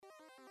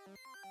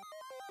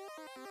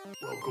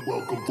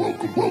Welcome to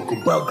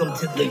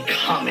the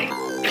comic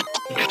zone.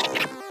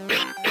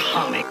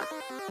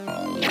 Welcome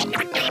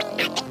to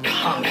the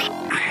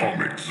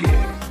comic zone.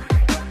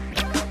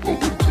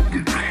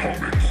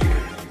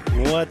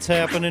 What's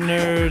happening,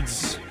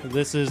 nerds?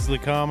 This is the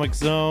Comic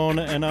Zone,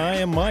 and I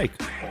am Mike.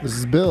 This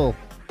is Bill.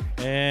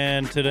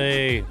 And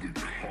today,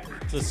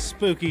 it's a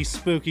spooky,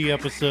 spooky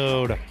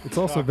episode. It's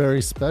also a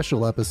very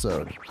special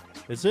episode.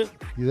 Is it?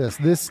 Yes,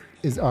 this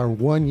is our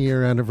 1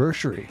 year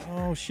anniversary.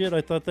 Oh shit!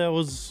 I thought that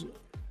was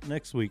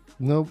next week.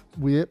 No,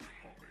 we are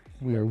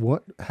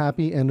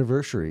happy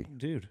anniversary.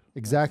 Dude.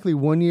 Exactly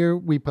 1 year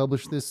we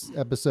published this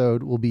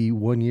episode will be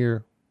 1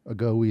 year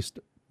ago we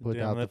put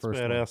Damn, out the that's first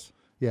badass. one.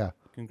 Yeah.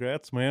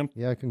 Congrats, man.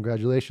 Yeah,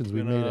 congratulations.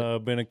 We made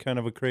it. Been a kind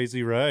of a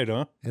crazy ride,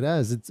 huh? It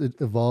has. It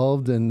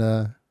evolved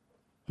and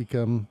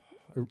become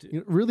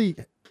really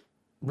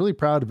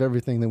proud of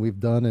everything that we've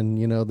done and,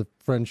 the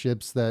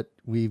friendships that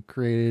we've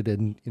created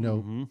and,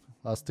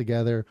 us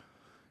together.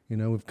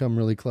 We've come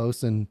really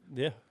close and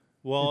Yeah.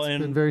 Well, it's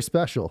and been very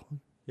special.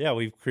 yeah,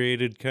 we've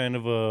created kind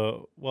of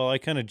I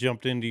kind of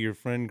jumped into your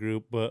friend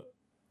group, but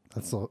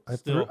That's all.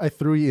 Still. I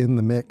threw you in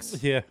the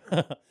mix. yeah.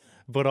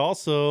 But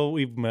also,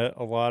 we've met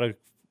a lot of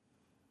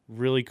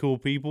really cool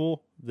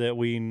people that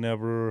we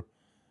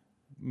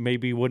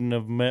maybe wouldn't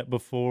have met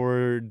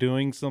before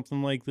doing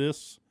something like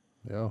this.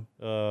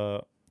 Yeah.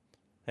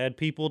 Had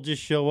people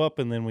just show up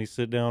and then we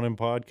sit down and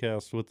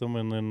podcast with them,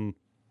 and then,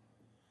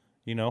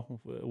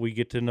 we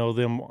get to know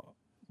them,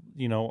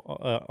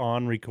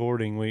 on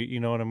recording. You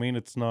know what I mean?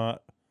 It's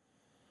not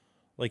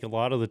like a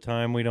lot of the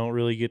time we don't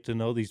really get to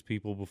know these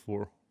people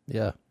before.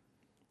 Yeah.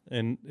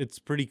 And it's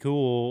pretty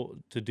cool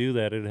to do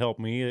that. It's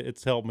helped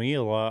me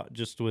a lot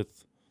just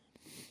with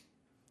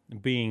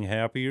being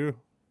happier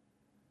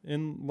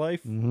in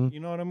life. Mm-hmm. You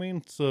know what I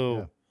mean? So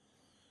Yeah.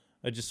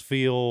 I just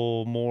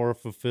feel more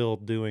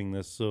fulfilled doing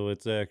this. So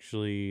it's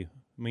actually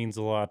means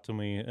a lot to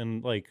me.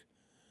 And like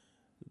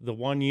the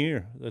 1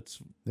 year,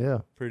 that's Yeah.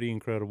 pretty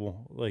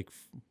incredible. Like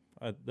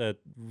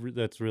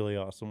that's really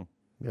awesome.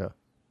 Yeah.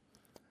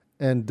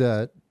 And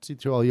to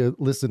all you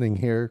listening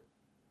here,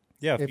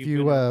 Yeah. if you've you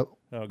been- go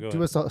do ahead.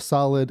 us a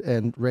solid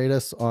and rate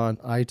us on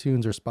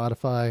iTunes or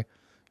Spotify,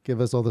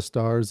 give us all the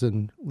stars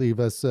and leave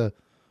us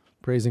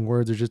praising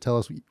words or just tell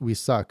us we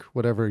suck,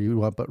 whatever you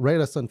want. But rate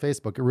us on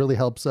Facebook. It really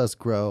helps us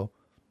grow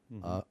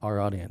our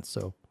audience.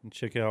 So And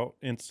check out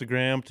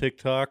Instagram,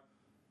 TikTok,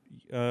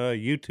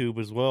 YouTube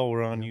as well.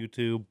 We're on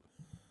YouTube.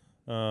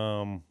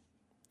 And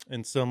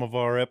some of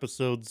our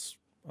episodes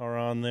are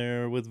on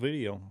there with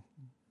video.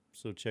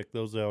 So check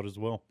those out as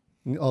well.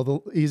 all the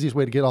easiest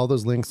way to get all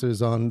those links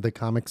is on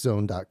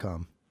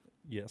thecomiczone.com.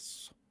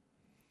 Yes.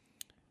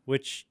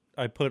 Which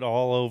I put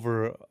all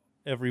over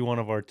every one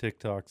of our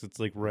TikToks. It's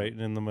like right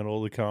in the middle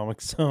of the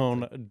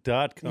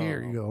comiczone.com.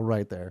 Here you go,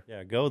 right there.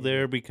 Yeah, go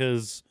there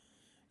because,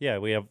 yeah,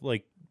 we have,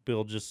 like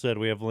Bill just said,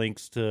 we have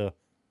links to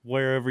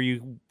wherever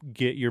you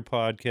get your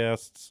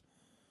podcasts.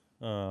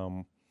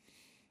 And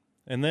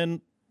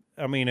then,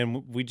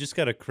 and we just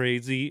got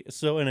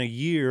so in a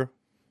year,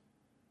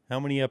 how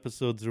many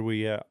episodes are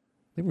we at?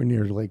 I think we're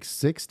near like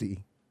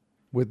 60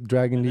 with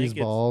Dragon These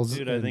Balls.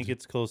 Dude, I think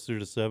it's closer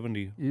to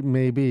 70.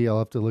 Maybe I'll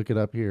have to look it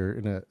up here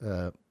in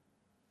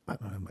I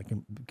don't have my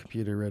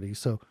computer ready.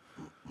 So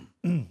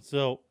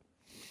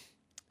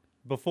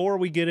before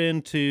we get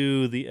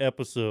into the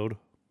episode,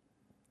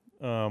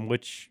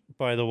 which,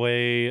 by the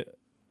way,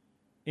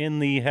 in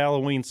the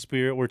Halloween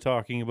spirit, we're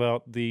talking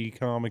about the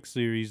comic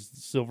series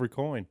Silver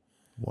Coin.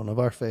 one of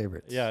our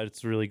favorites. Yeah,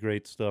 it's really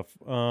great stuff.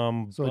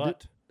 So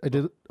I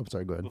did. I'm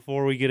sorry. Go ahead.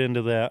 Before we get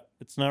into that,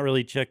 it's not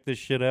really check this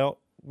shit out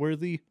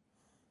worthy,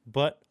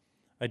 but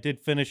I did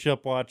finish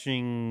up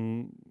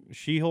watching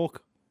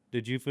She-Hulk.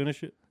 Did you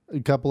finish it? A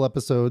couple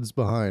episodes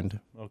behind.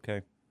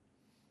 Okay.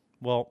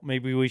 Well,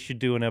 maybe we should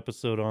do an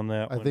episode on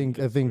that. I think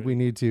we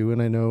need to,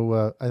 and I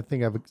know. I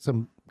think I have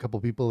couple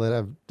people that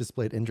have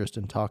displayed interest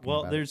in talking.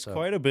 Well, about there's it, so.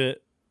 quite a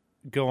bit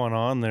going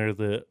on there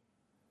that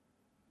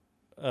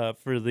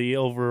for the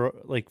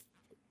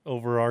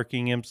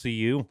overarching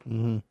MCU.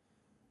 Mm-hmm.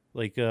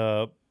 Like,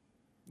 so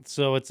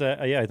it's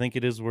I think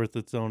it is worth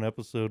its own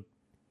episode.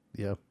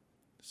 Yeah,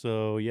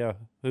 So yeah,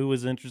 who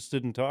was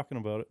interested in talking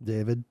about it?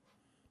 David.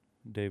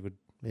 David.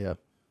 Yeah,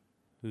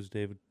 Who's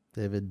David?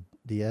 David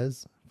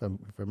Diaz. If I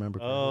remember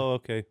correctly. Oh,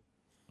 okay.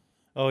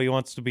 Oh, he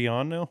wants to be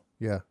on now?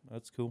 Yeah.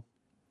 That's cool.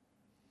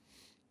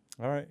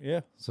 All right,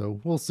 yeah. So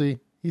we'll see.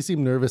 He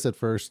seemed nervous at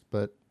first,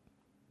 but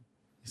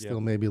he's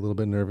still maybe a little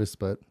bit nervous.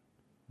 But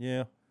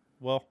Yeah.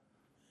 Well,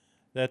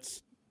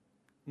 that's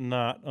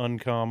not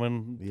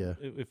uncommon. Yeah.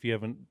 If you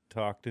haven't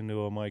talked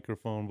into a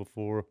microphone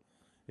before,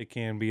 it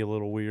can be a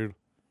little weird.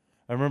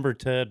 I remember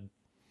Ted.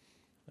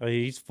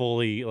 He's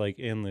fully like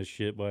in this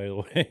shit, by the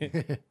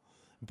way.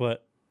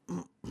 But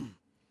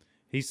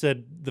he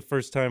said the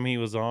first time he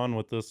was on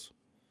with us,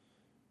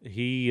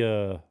 he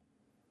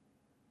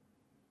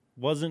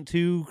wasn't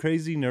too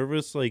crazy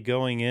nervous like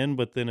going in,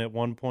 but then at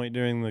one point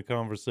during the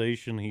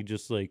conversation, he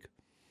just like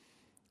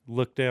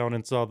looked down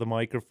and saw the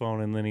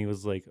microphone, and then he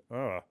was like,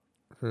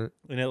 and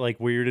it like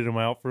weirded him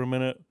out for a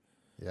minute.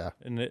 Yeah.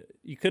 and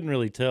you couldn't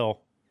really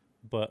tell.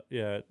 But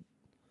yeah,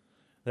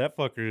 that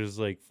fucker is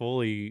like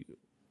fully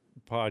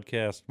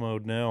podcast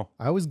mode now.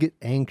 I always get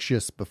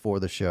anxious before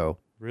the show.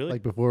 Really?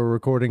 Like before we're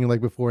recording and like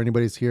before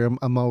anybody's here,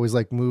 I'm always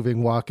like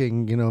moving,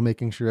 walking,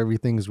 making sure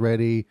everything's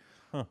ready.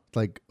 Huh.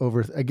 Like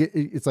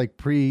it's like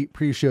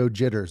pre-show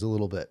jitters a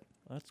little bit.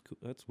 That's cool.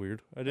 That's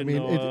weird. I didn't mean,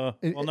 know.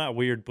 Well, not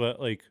weird, but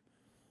like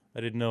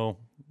I didn't know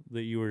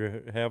that you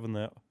were having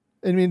that.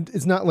 I mean,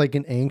 it's not like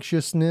an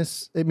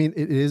anxiousness. I mean,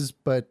 it is,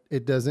 but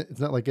it doesn't. It's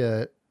not like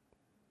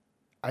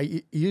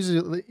I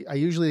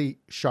usually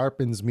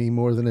sharpens me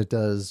more than it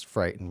does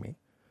frighten me.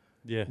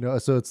 Yeah.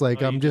 So it's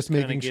like Oh, I'm you just just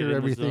kinda making get sure in the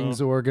everything's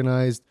zone.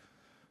 organized,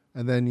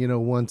 and then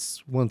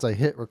once I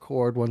hit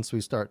record, once we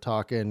start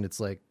talking, it's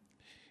like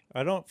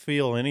I don't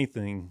feel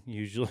anything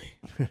usually.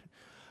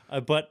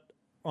 But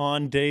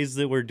on days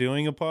that we're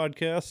doing a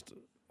podcast,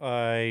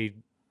 I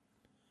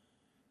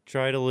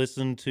try to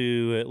listen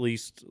to at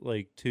least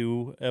like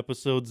 2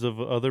 episodes of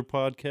other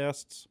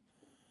podcasts.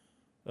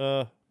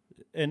 And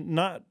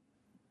not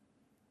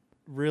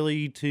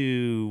really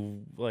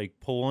to like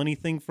pull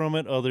anything from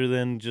it other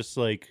than just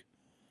like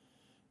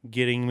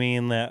getting me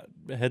in that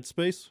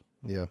headspace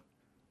yeah.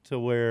 to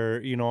where,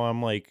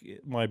 I'm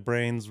like my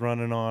brain's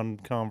running on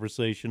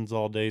conversations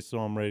all day, so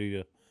I'm ready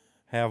to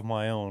have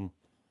my own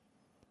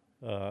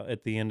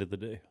at the end of the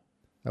day.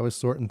 I was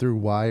sorting through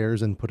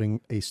wires and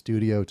putting a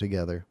studio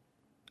together.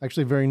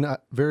 Actually,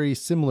 very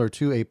similar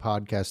to a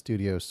podcast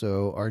studio.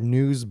 So our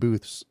news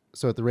booths.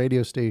 So at the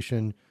radio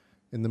station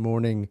in the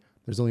morning,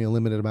 there's only a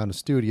limited amount of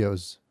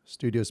studios.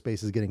 Studio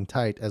space is getting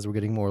tight as we're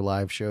getting more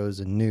live shows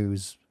and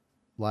news,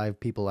 live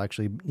people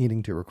actually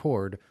needing to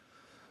record.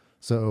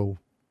 So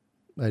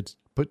I'd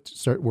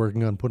start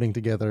working on putting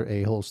together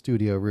a whole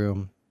studio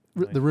room.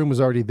 Nice. The room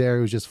was already there.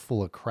 It was just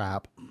full of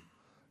crap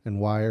and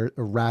a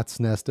rat's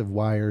nest of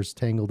wires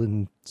tangled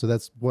in. So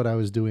that's what I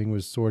was doing,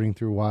 was sorting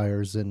through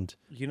wires. And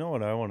You know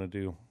what I want to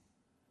do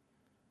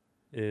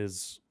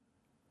is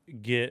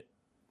get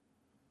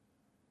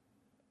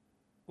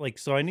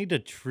so I need to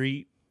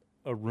treat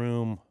a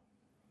room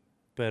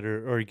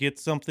better, or get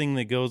something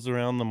that goes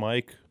around the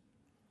mic.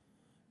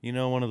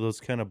 One of those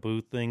kind of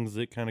booth things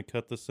that kind of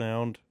cut the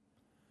sound.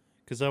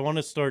 Because I want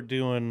to start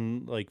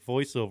doing like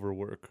voiceover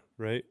work,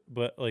 right?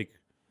 But like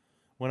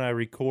when I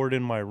record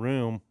in my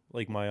room,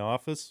 like my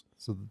office,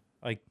 so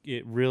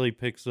it really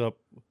picks up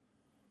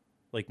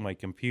like my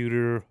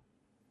computer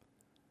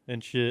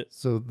and shit.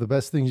 So the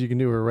best things you can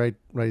do are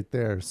right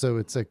there. So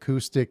it's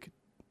acoustic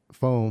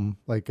foam,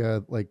 like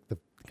the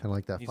kind of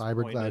like that He's pointing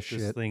fiberglass at shit.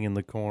 this thing in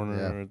the corner.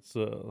 Yeah. It's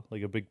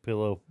like a big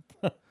pillow.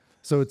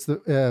 So it's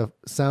the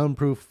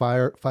soundproof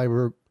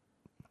fiber,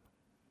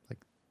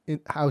 like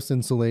house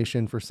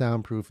insulation for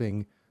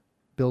soundproofing,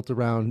 built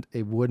around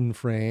a wooden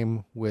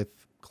frame with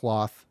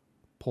cloth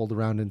pulled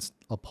around and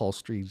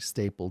upholstery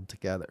stapled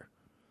together.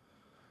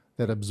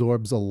 That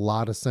absorbs a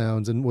lot of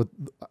sounds, and what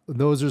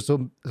those are,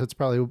 that's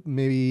probably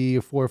maybe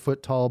 4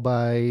 foot tall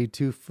by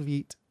 2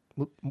 feet,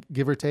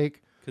 give or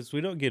take. Because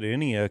we don't get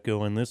any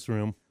echo in this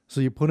room. So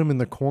you put them in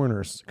the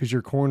corners because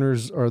your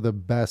corners are the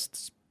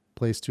best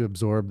place to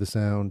absorb the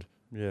sound.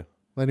 Yeah.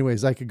 Well,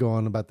 anyways, I could go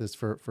on about this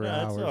for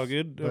hours. That's all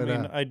good. But, I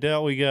mean, I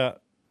doubt we don't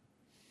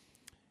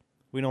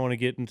want to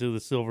get into the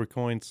silver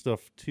coin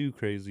stuff too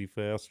crazy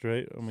fast,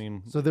 right? I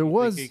mean, So there you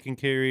was- think it can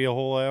carry a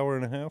whole hour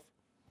and a half.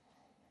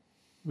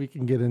 we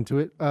can get into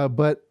it.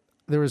 But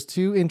there was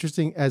 2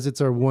 interesting, as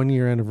it's our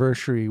 1-year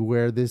anniversary,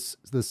 where the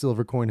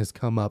silver coin has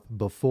come up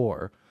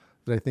before,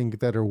 that I think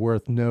that are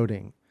worth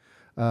noting.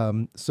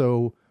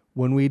 So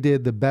when we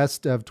did the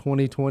best of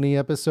 2020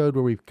 episode,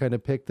 where we kind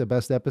of picked the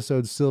best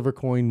episodes, silver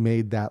coin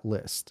made that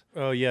list.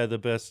 Oh yeah,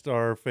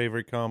 our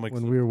favorite comics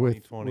When of we were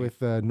with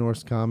 2020.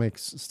 Norse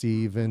Comics,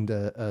 Steve and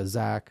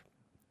Zach,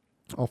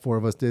 all 4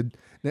 of us did.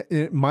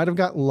 It might have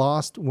got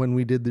lost when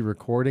we did the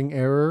recording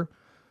error,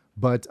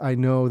 but I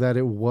know that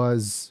it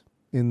was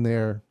in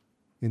there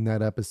in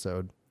that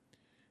episode.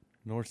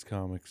 Norse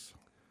comics.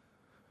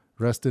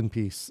 Rest in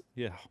peace,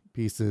 Yeah.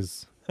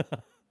 pieces.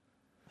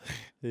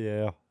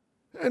 Yeah.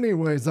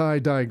 Anyways, I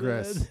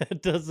digress.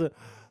 That doesn't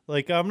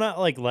I'm not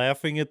like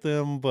laughing at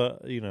them,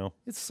 but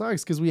It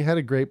sucks because we had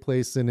a great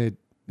place and it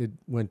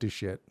went to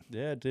shit.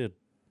 yeah, it did.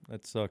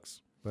 That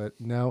sucks. But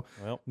now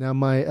Well,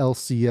 my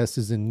LCS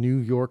is in New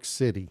York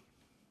City.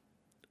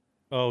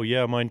 oh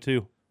yeah, mine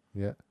too.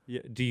 Yeah.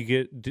 Yeah. Do you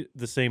get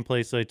the same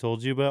place I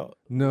told you about?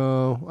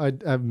 No, I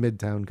have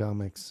Midtown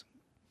Comics.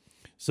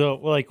 So,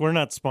 we're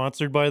not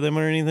sponsored by them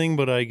or anything,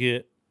 but I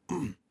get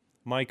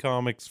my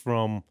comics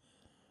from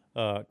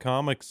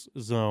Comics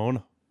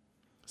Zone.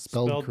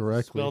 Spelled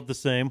correctly. Spelled the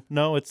same.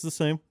 No, it's the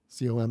same.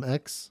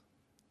 COMX.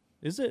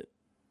 Is it?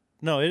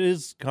 No, it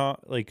is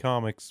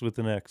comics with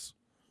an X.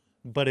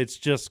 But it's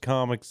just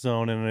Comics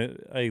Zone, and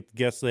I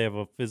guess they have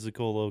a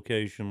physical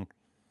location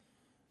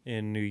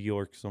in New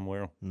York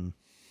somewhere.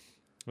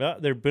 Yeah,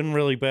 they've been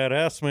really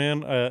badass,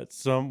 man. It's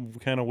some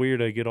kind of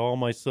weird. I get all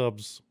my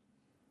subs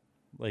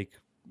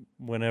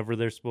whenever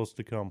they're supposed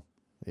to come.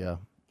 Yeah.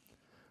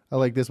 I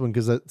like this one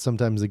because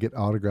sometimes they get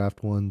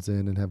autographed ones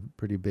in and have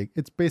pretty big.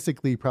 It's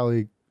basically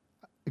probably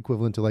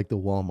equivalent to like the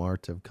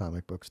Walmart of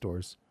comic book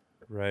stores.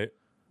 Right.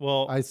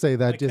 Well, I say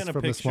that I just kinda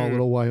from a small picture-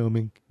 little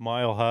Wyoming.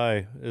 Mile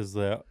High is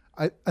that.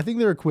 I think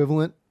they're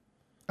equivalent.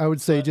 I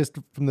would say just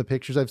from the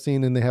pictures I've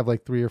seen, and they have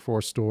like 3 or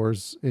 4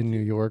 stores in New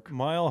York.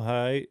 Mile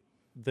High,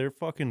 their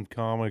fucking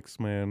comics,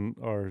 man,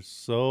 are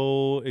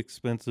so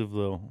expensive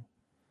though.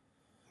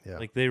 Yeah.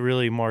 Like they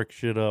really mark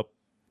shit up,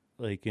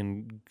 like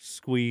and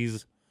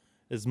squeeze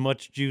as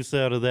much juice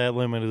out of that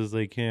limit as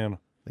they can.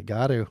 They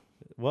got to.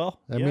 Well,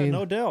 I yeah, mean-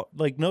 no doubt.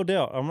 Like no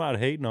doubt. I'm not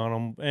hating on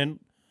them. And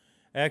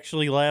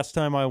actually, last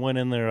time I went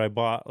in there, I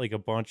bought like a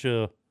bunch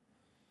of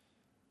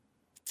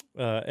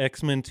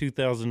X-Men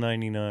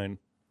 2099,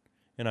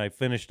 and I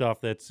finished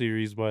off that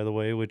series, by the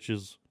way, which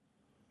is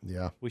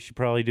Yeah. we should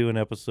probably do an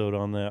episode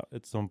on that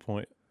at some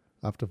point.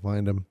 I'll have to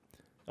find them.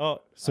 Oh,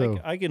 So-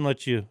 I can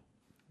let you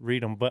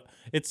read them, but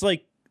it's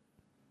like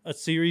a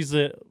series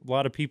that a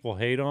lot of people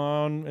hate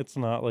on. It's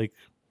not like,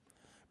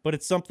 but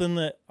it's something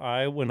that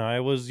when I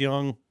was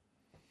young,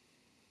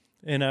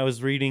 and I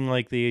was reading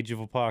like the Age of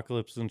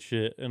Apocalypse and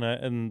shit,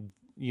 and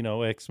you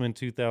know X-Men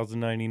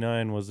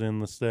 2099 was in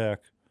the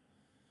stack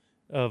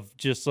of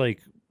just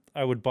like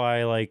I would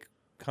buy like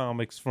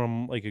comics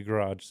from like a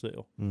garage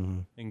sale Mm-hmm.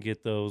 and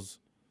get those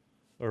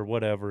or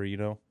whatever, you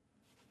know.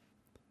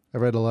 I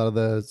read a lot of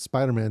the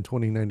Spider-Man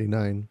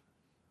 2099.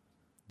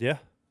 Yeah.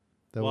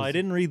 That Well, was, I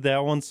didn't read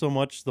that one so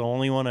much. The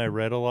only one I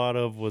read a lot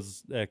of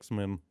was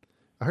X-Men.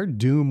 I heard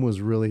Doom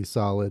was really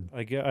solid.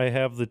 I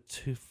have the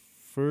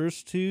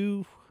first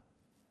 2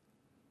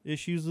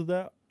 issues of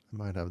that. I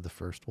might have the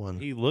first one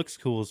He looks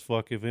cool as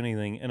fuck, if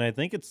anything, and I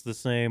think it's the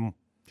same.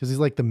 because he's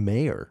like the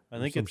mayor. I or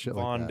think some it's shit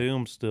like Von that.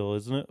 Doom still,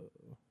 isn't it?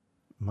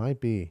 Might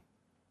be,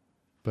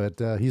 but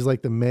he's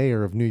like the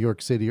mayor of New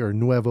York City or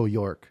Nuevo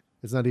York.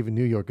 It's not even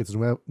New York. It's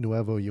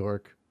Nuevo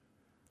York.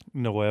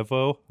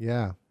 Nuevo.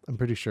 Yeah, I'm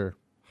pretty sure.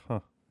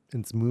 Huh.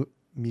 It's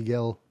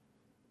Miguel.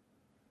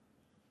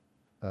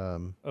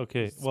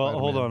 Okay. Well,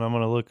 hold Spider-Man. on. I'm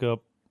gonna look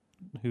up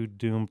who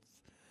Doom.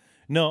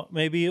 No,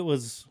 maybe it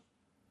was.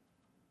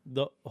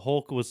 The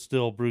Hulk was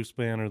still Bruce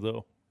Banner,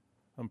 though.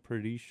 I'm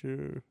pretty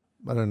sure.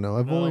 I don't know.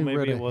 I've No, only maybe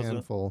read it a wasn't.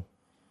 handful,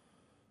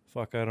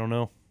 Fuck, I don't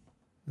know.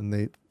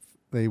 and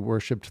they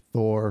worshipped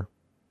Thor.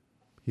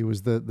 He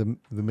was the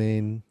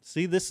main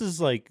See, this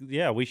is like,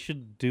 yeah, we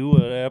should do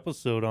an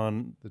episode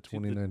on the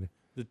 2090.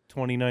 the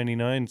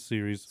 2099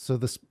 series. So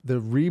the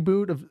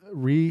reboot of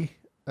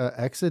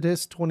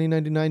Exodus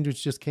 2099,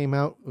 which just came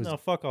out, was No,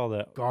 fuck all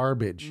that.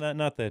 garbage.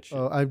 Not that shit.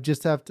 I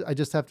just have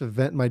to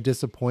vent my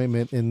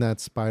disappointment in that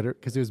Spider,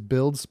 because it was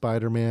Build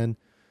Spider-Man.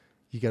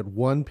 You got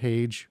one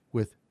page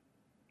with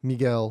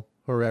Miguel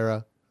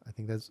Herrera, I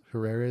think that's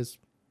Herrera's,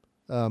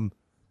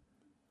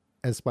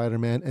 as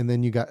Spider-Man, and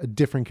then you got a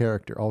different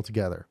character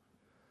altogether.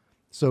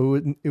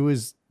 So it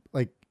was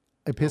like,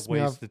 it pissed me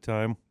off Waste of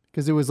time.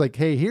 because it was like,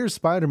 hey, here's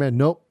Spider-Man.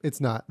 Nope, it's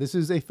not. This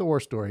is a Thor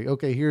story.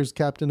 Okay, here's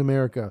Captain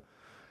America,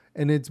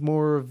 and it's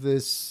more of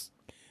this.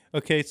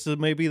 Okay, so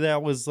maybe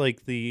that was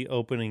like the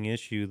opening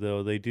issue,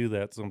 though. They do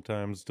that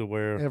sometimes to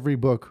where Every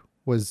book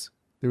was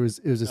it was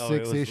a Oh,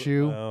 it 6 was-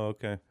 issue. Oh,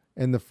 okay.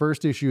 And the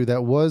first issue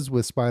that was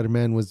with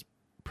Spider-Man was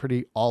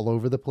pretty all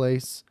over the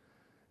place.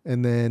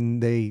 And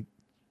then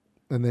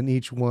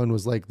each one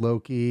was like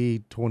Loki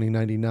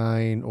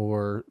 2099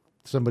 or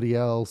somebody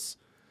else.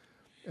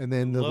 And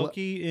then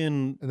Loki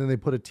in and then they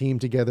put a team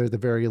together, the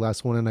very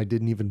last one, and I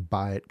didn't even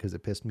buy it because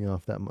it pissed me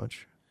off that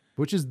much.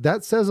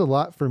 That says a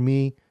lot for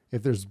me.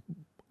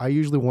 I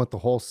usually want the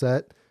whole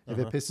set. If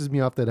it pisses me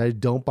off that I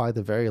don't buy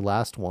the very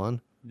last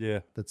one, yeah,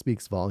 that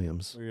speaks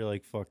volumes. where you're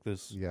like, fuck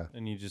this, Yeah.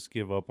 and you just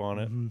give up on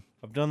it. Mm-hmm.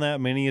 I've done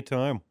that many a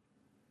time.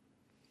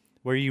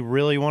 Where you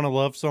really want to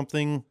love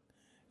something,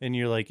 and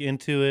you're like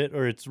into it,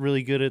 or it's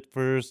really good at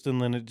first, and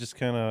then it just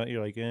kind of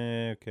you're like,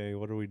 okay,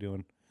 what are we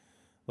doing?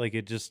 Like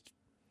it just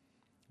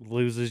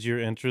loses your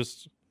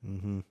interest.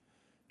 Mm-hmm.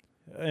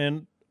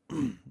 And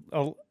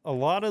a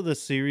lot of the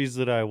series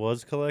that I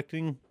was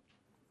collecting,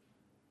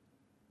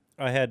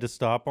 I had to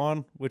stop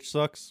on, which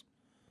sucks,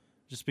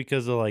 just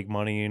because of like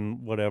money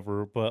and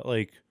whatever. But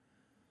like,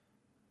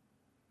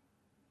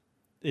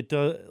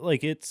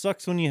 it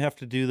sucks when you have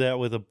to do that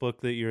with a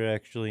book that you're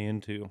actually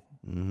into.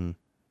 Mm-hmm.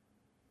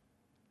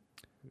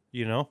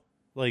 You know,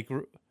 like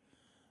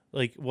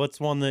what's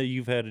one that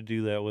you've had to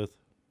do that with?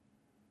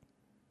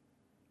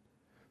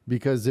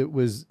 Because it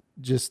was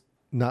just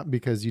not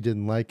because you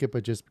didn't like it,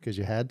 but just because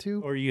you had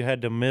to. Or you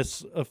had to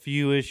miss a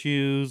few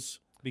issues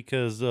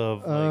because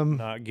of like,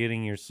 not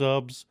getting your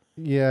subs?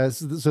 Yeah,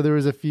 so there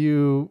was a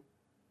few.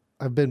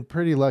 I've been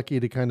pretty lucky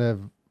to kind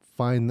of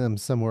find them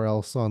somewhere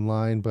else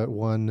online, but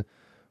one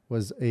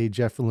was a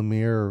Jeff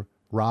Lemire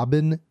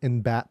Robin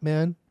and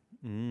Batman.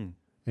 Mm.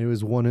 And it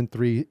was 1 and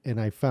 3, and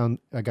I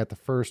got the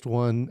first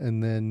one,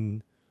 and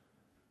then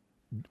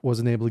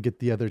wasn't able to get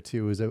the other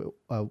two. It was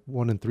a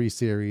 1 and 3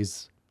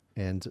 series,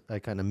 and I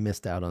kind of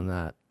missed out on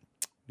that,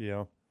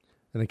 Yeah,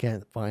 and I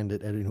can't find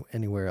it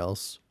anywhere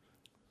else.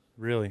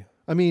 really.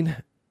 I mean,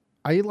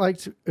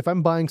 if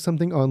I'm buying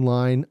something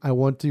online, I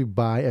want to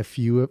buy a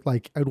few.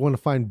 Like, I'd want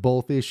to find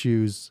both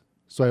issues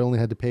so I only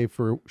had to pay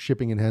for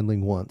shipping and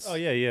handling once. Oh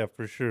yeah,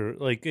 for sure.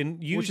 Like,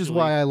 and usually, Which is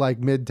why I like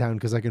Midtown,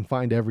 because I can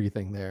find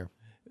everything there.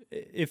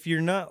 if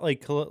you're not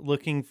like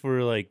looking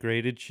for like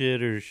graded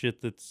shit or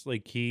shit that's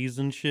like keys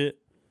and shit,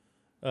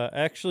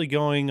 actually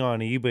going on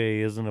eBay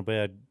isn't a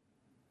bad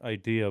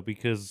idea,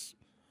 because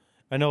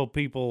I know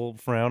people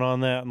frown on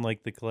that in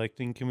like the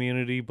collecting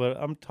community, but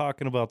I'm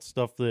talking about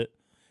stuff that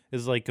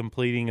is like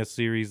completing a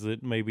series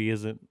that maybe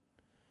isn't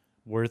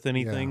worth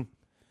anything.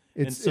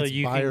 It's, so it's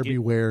you can buyer get-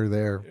 beware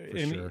there for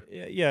And, sure.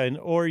 yeah, and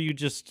or you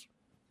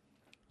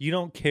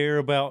don't care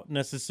about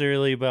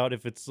necessarily about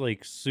if it's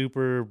like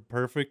super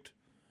perfect,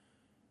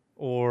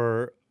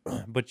 or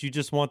but you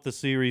just want the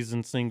series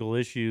in single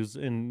issues,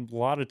 and a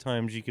lot of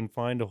times you can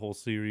find a whole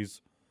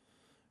series,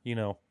 you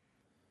know,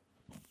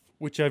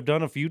 which I've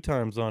done a few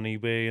times on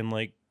eBay and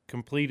like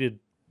completed.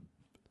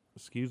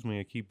 Excuse me,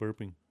 I keep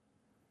burping.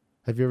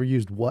 Have you ever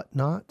used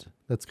Whatnot?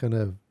 That's kind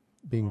of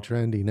being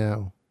trendy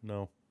now.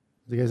 No.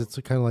 Because it's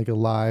kind of like a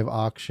live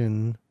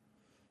auction.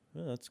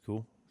 Yeah, that's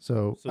cool.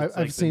 So, So it's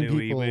like I've seen the new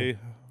people. eBay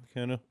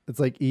kind of. It's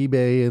like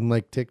eBay and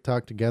like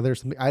TikTok together.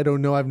 Something I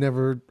don't know. I'm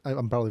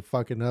probably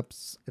fucking up.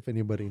 If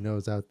anybody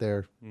knows out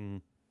there.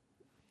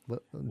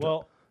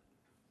 Well,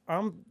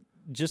 I'm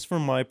just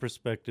from my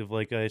perspective.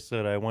 Like I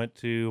said, I went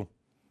to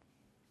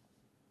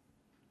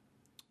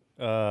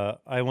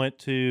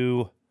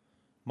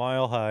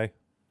Mile High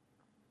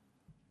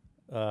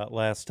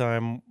last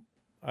time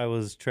I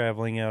was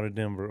traveling out of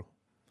Denver.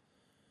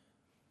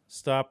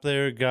 Stopped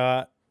there,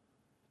 got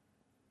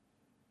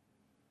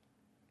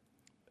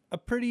a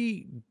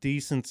pretty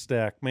decent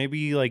stack,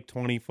 maybe like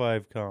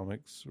 25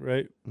 comics,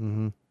 right?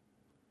 Mm-hmm.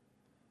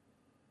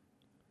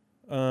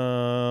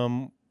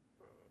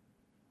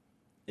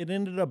 It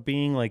ended up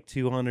being like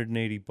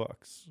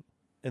 $280,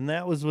 and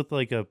that was with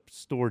like a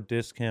store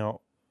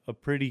discount, a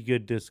pretty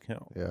good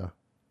discount. Yeah.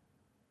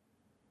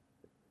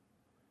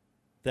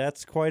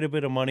 That's quite a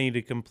bit of money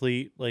to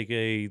complete like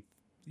a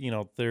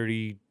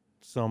 30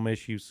 some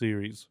issue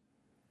series.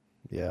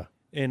 Yeah.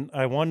 And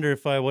I wonder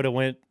if I would have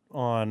went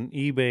on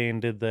eBay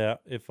and did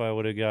that, if I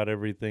would have got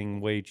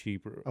everything way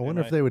cheaper. I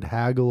wonder if they would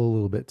haggle a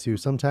little bit too.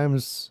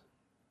 Sometimes,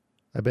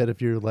 I bet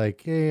if you're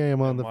like, hey,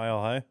 I'm on the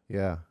Mile High.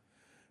 yeah.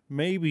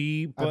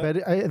 Maybe,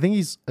 but I think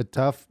he's a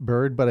tough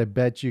bird, but I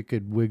bet you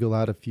could wiggle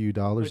out a few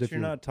dollars but if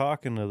you're not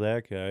talking to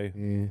that guy.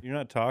 Yeah. You're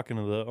not talking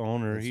to the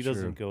owner. That's He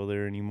doesn't go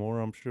there anymore,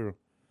 I'm sure.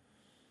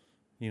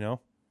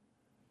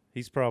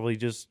 He's probably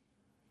just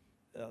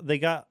they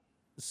got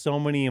so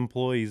many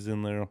employees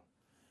in there,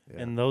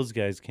 and those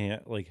guys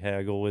can't like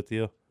haggle with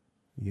you.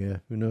 Yeah,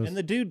 who knows? And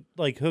the dude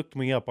like hooked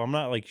me up. I'm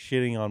not like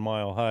shitting on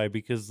Mile High,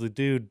 because the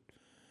dude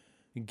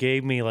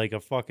gave me like a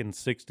fucking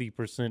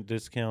 60%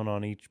 discount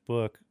on each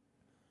book,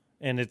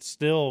 and it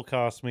still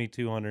cost me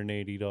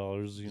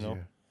 $280, Yeah.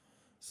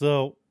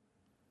 So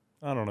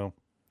I don't know.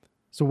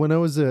 So when I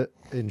was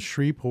in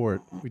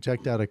Shreveport, we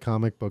checked out a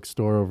comic book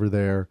store over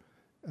there,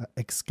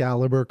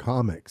 Excalibur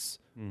Comics.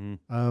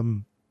 Mm-hmm.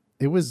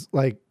 It was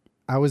like,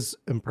 I was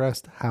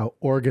impressed how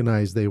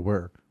organized they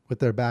were with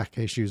their back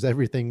issues.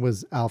 Everything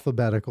was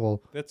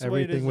alphabetical. That's the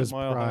way it Everything is was at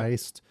Mile High.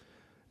 priced.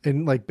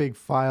 And like big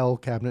file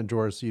cabinet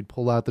drawers, so you'd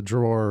pull out the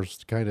drawers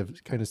to kind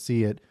of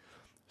see it.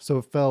 So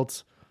it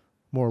felt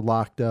more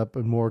locked up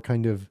and more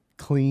kind of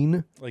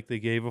clean. Like they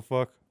gave a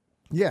fuck.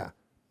 Yeah.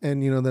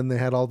 And, then they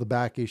had all the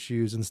back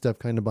issues and stuff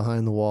kind of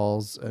behind the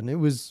walls, and it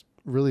was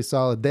really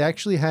solid. They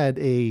actually had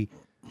a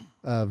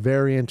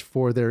variant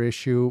for their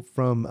issue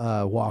from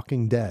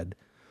Walking Dead.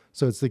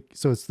 So it's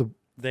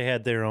They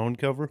had their own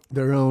cover.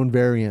 their own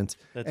variant.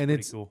 That's and pretty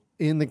it's cool.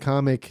 in the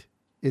comic.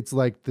 It's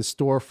like the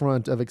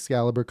storefront of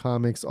Excalibur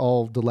Comics,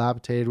 all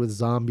dilapidated with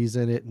zombies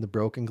in it, and the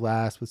broken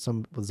glass with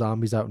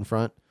zombies out in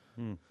front.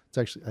 It's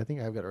actually, I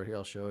think I've got it right here.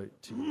 I'll show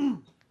it to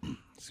you.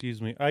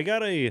 Excuse me. I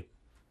got a.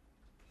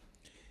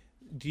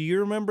 Do you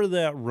remember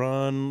that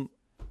run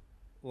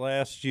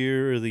last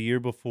year or the year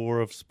before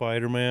of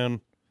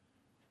Spider-Man?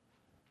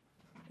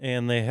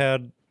 And they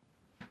had.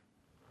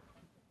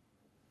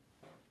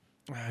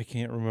 I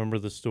can't remember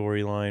the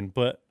storyline,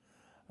 but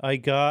I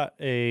got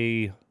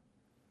a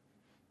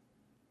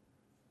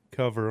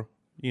cover,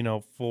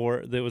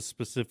 for that was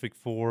specific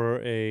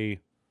for a.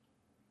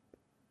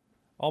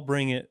 I'll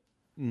bring it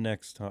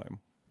next time.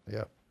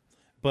 Yeah.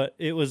 But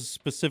it was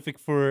specific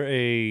for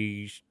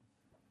a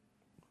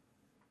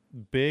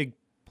big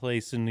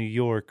place in New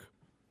York.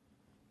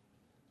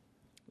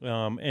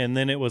 And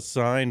then it was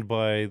signed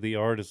by the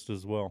artist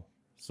as well.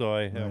 So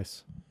I have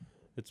Nice.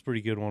 it's a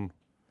pretty good one.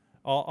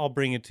 I'll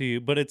bring it to you.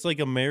 But it's like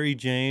a Mary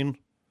Jane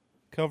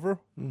cover.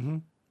 Mm-hmm.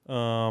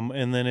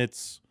 And then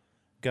it's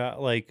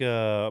got like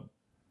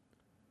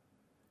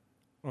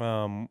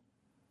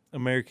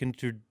American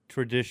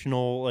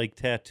traditional like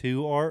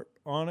tattoo art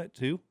on it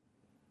too.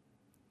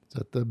 Is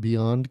that the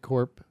Beyond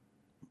Corp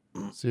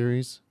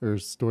series or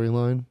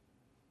storyline?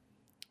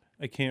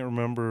 I can't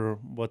remember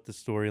what the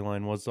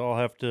storyline was. I'll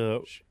have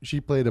to.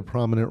 She played a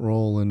prominent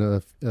role in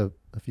a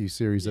few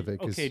series of it.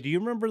 'Cause Okay, do you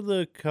remember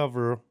the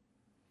cover?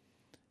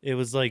 It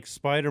was like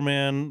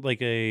Spider-Man,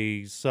 like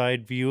a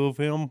side view of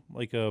him,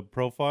 like a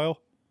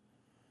profile.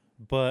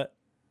 but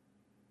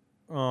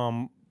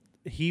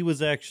he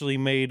was actually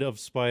made of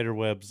spider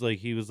webs. Like,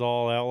 he was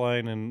all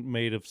outlined and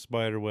made of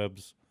spider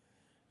webs,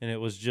 and it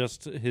was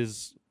just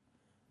his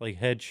like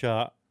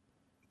headshot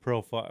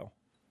profile.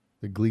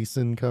 The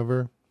Gleason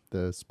cover,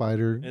 the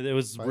spider. And it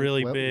was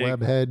really big.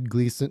 Webhead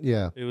Gleason,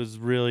 yeah. It was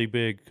really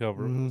big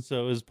cover. Mhm.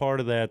 So it was part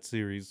of that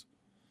series.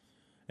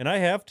 And I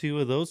have 2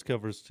 of those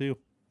covers too.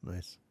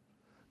 Nice.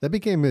 That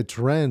became a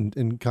trend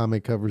in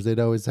comic covers. They'd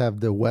always have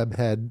the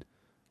Webhead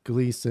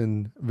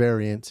Gleason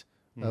variant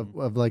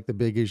of like the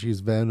big issues,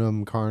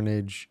 Venom,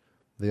 Carnage.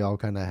 They all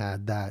kind of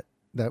had that.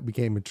 That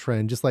became a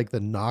trend, just like the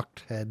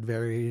Knocked Head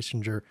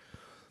variation, or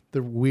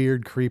the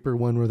weird creeper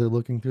one where they're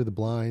looking through the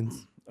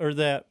blinds. Or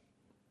that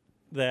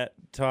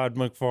Todd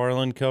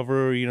McFarlane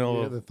cover, you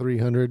know. Yeah, the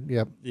 300.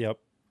 Yep. Yep.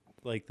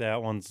 Like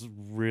that one's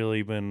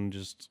really been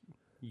just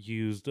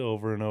used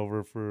over and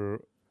over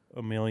for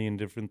a million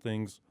different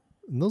things.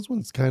 And those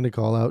ones kind of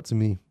call out to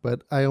me,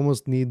 but I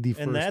almost need the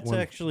first And that's one,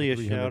 actually a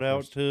 300 shout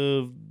out first.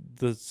 to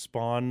the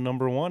Spawn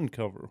 #1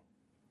 cover.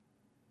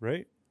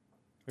 Right?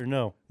 Or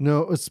no?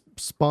 No,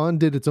 Spawn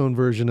did its own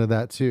version of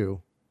that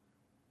too.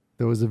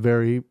 There was a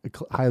very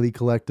highly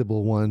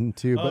collectible one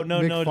too. Oh, but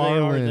no,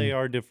 McFarlane, they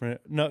are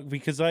different. No,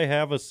 because I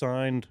have a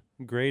signed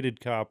graded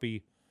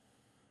copy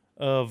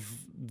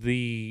of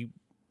the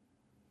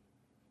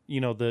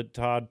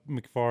Todd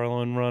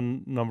McFarlane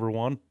run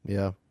 #1,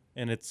 Yeah.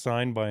 and it's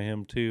signed by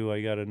him too.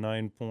 I got a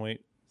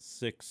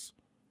 9.6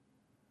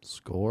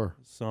 Score.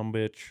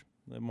 sumbitch.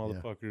 That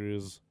motherfucker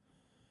is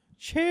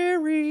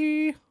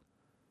cherry.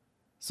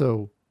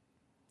 So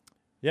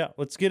Yeah,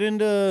 let's get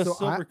into So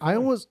silver I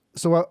coin. was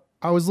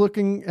I was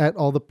looking at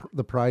all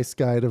the price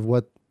guide of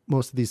what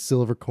most of these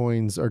silver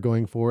coins are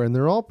going for, and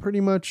they're all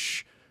pretty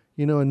much,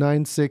 a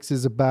 9.6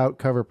 is about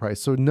cover price.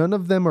 So none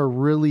of them are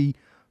really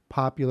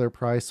popular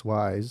price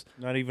wise.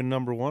 Not even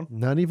 #1.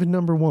 Not even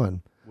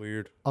 #1.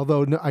 Weird.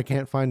 Although no, I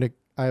can't find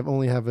I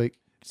only have a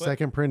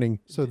second printing,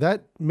 so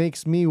that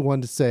makes me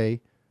want to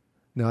say,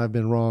 no, I've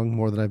been wrong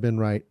more than I've been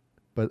right.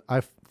 But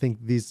I think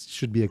these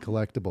should be a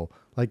collectible.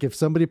 Like if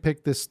somebody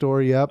picked this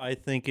story up, I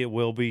think it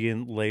will be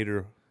in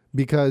later.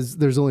 because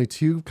there's only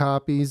 2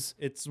 copies,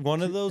 It's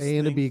one of those A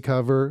and a things- B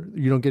cover.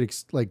 You don't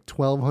get like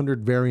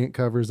 1,200 variant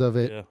covers of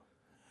it. Yeah.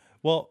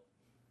 Well,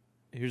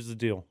 here's the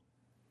deal.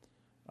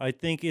 I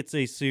think it's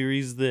a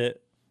series that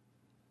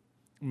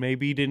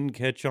maybe didn't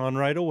catch on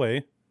right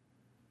away.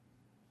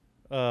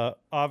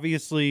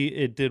 Obviously,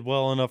 it did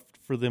well enough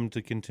for them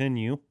to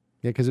continue.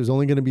 Yeah, because there's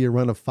only going to be a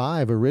run of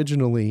 5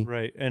 originally.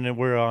 Right. And then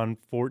we're on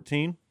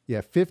 14.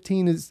 Yeah,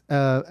 15 is,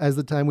 as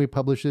the time we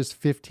publish this,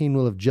 15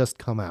 will have just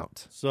come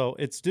out. So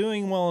it's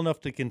doing well enough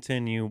to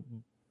continue.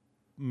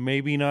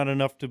 Maybe not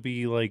enough to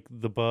be like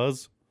the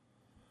buzz.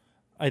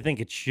 I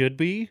think it should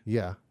be.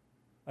 Yeah.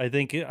 I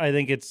think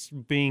it's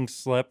being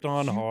slept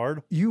on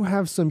hard. You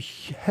have some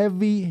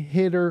heavy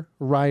hitter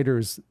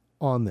writers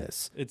on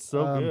this. It's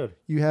so good.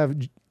 You have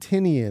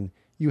Tinian.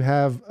 You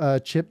have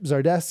Chip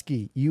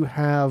Zdarsky. You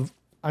have,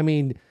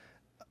 the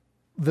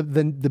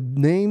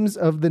names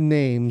of the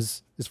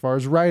names, as far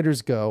as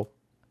writers go,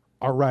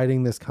 are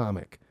writing this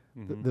comic.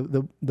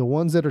 The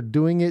ones that are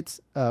doing it,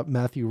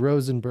 Matthew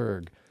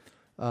Rosenberg.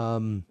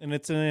 And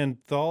it's an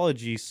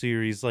anthology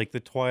series like the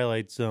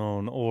Twilight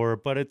Zone,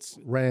 but it's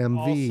Ram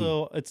V.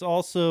 it's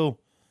also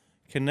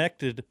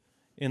connected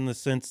in the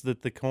sense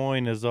that the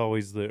coin is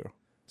always there.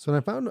 So I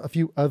found a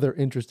few other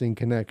interesting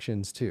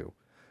connections too.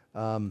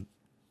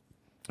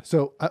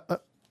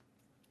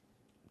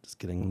 Just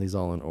getting these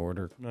all in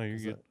order. No, you're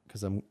good.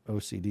 Because I'm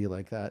OCD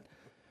like that.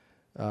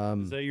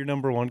 Is that your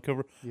 #1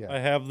 cover? Yeah. I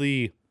have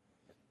the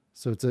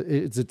So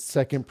it's its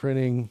second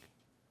printing,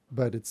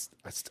 but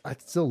I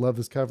still love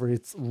this cover.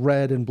 It's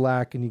red and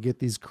black, and you get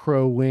these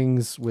crow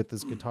wings with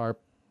this guitar,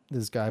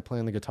 this guy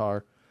playing the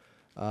guitar.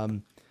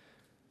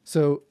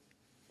 So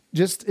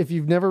just if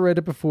you've never read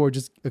it before,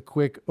 just a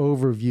quick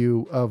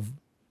overview of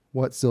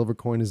what Silver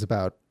Coin is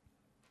about.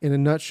 In a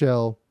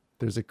nutshell,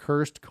 there's a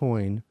cursed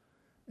coin,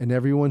 and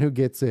everyone who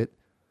gets it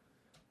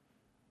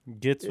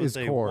gets what is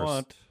they coarse.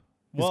 want.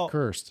 is Well,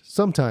 cursed.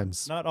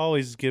 Sometimes. not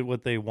always get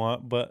what they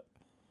want, but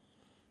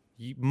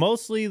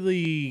mostly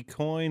the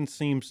coin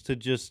seems to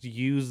just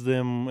use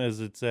them as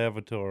its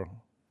avatar.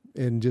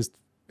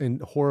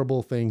 And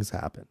horrible things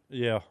happen.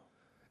 Yeah,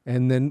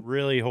 And then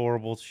really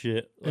horrible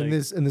shit. and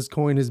this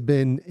coin has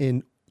been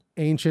in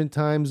ancient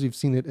times. We've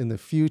seen it in the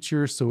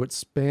future, so it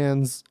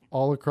spans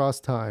all across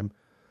time.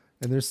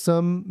 And there's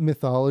some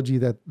mythology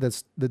that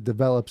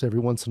develops every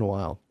once in a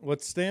while.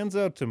 What stands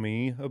out to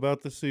me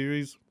about the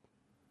series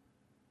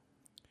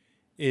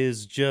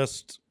is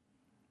just,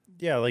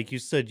 yeah, like you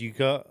said, you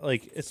got,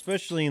 like,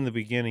 especially in the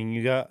beginning,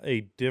 you got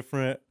a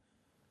different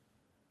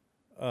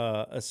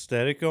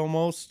aesthetic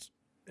almost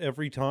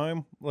every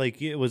time.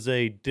 Like, it was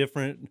a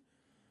different,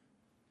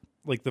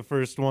 like, the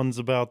first one's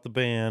about the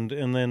band,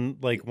 and then,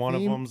 like, one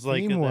of them's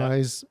like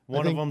theme-wise,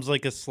 one of them's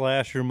like a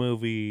slasher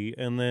movie,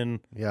 and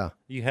then yeah,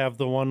 you have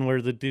the one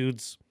where the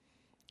dude's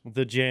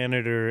the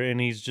janitor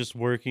and he's just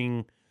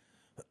working,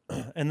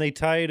 and they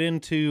tie it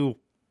into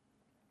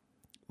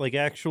like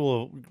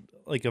actual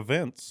like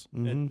events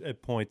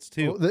at points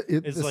too. Well,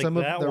 It's like some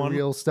that of the one.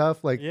 real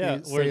stuff, like Yeah,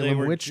 the where they Salem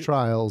were witch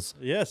trials,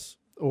 Yes.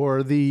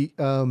 or the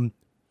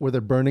where they're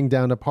burning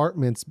down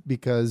apartments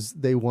because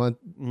they want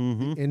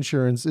the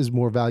insurance is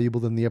more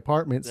valuable than the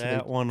apartment. So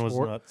That they one was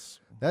nuts.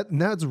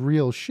 That's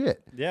real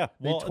shit. Yeah.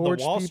 They Well, the torched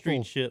Wall people.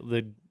 Street shit,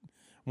 the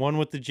one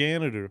with the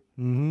janitor.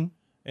 Mm-hmm.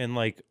 And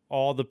like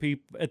all the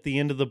people at the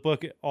end of the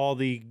book, all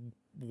the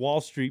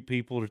Wall Street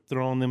people are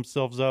throwing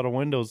themselves out of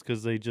windows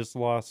because they just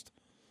lost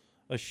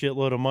a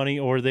shitload of money,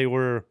 or they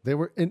were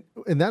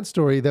In that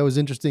story that was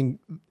interesting.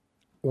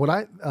 What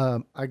I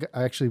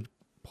actually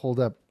pulled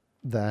up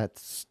that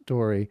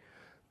story,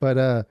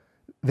 but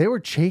they were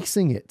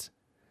chasing it.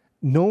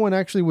 No one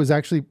actually was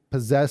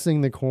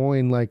possessing the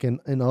coin like in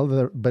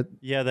other, but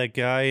that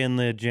guy and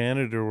the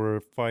janitor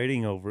were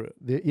fighting over it.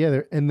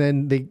 and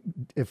then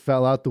it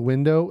fell out the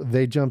window.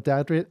 They jumped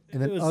after it,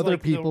 and It then was other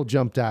like the- people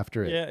jumped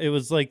after it. Yeah, it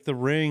was like the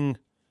Ring.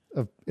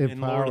 Of in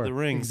Lord of the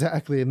Rings.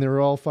 exactly, and they were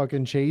all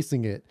fucking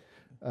chasing it.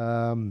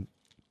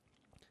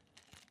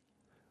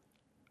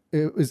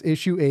 It was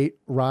issue 8,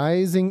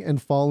 Rising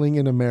and Falling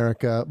in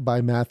America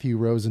by Matthew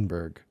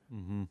Rosenberg.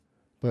 Mm-hmm.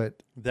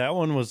 But That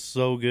one was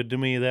so good to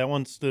me. That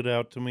one stood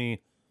out to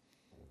me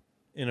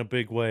in a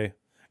big way.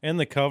 And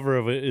the cover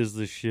of it is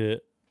the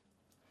shit.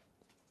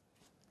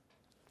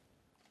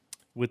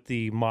 With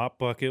the mop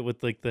bucket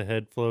with like the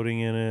head floating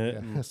in it.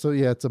 and- so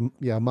it's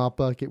a mop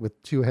bucket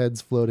with 2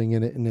 heads floating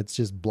in it, and it's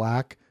just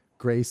black,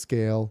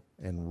 grayscale,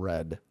 and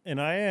red. And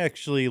I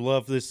actually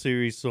love this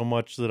series so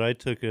much that I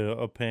took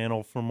a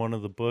panel from one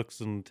of the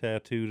books and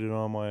tattooed it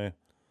on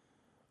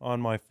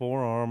my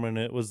forearm, and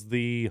it was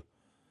the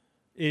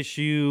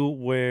issue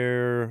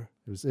where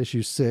It was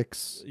issue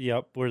 6.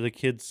 where the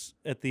kids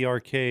at the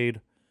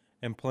arcade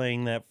and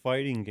playing that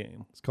fighting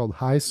game. It's called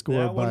High Score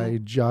That by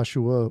one-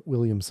 Joshua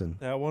Williamson.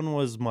 That one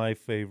was my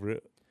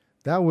favorite.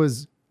 That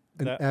was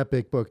an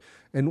epic book.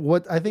 And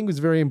what I think was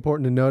very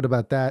important to note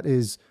about that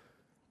is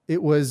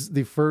it was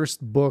the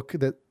first book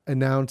that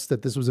announced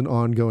that this was an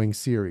ongoing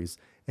series.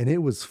 And it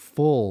was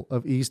full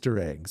of Easter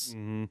eggs.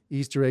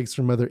 Easter eggs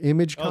from other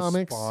Image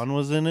comics. Spawn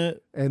was in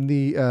it. And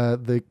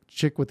the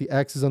chick with the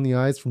X's on the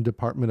eyes from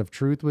Department of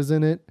Truth was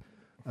in it.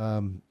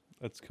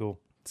 That's cool.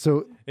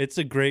 So It's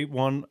a great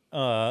one.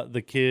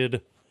 The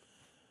kid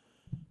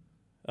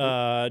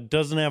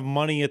doesn't have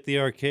money at the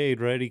arcade,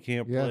 right? He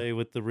can't Yeah. play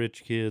with the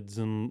rich kids,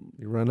 and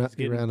you run out, he's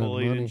you getting ran out of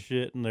bullied money. and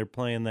shit, and they're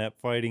playing that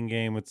fighting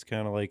game. It's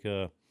kind of like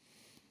like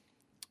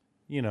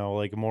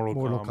a Mortal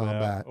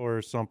Kombat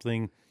or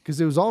something. Because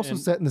it was also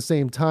set in the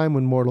same time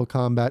when Mortal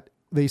Kombat.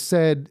 They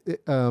said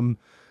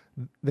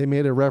they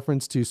made a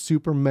reference to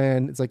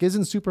Superman. It's like,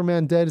 isn't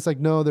Superman dead? It's like,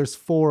 no, there's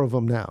 4 of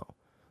them now.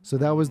 So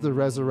that was the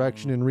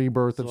resurrection and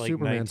rebirth So of like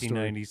Superman story.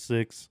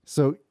 1996.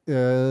 So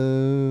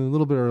a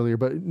little bit earlier,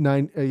 but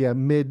mid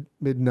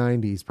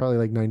 90s, probably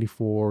like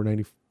 94,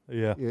 90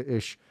 Yeah.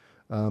 ish.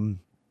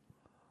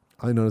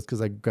 I noticed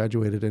because I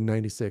graduated in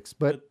 96.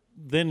 But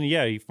Then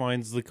he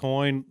finds the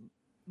coin,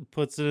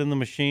 puts it in the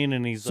machine,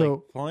 and he's So-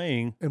 like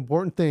playing.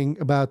 important thing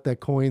about that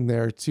coin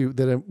there too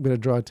that I'm going to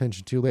draw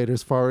attention to later,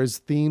 as far as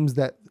themes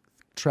that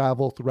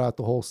travel throughout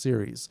the whole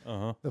series.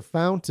 The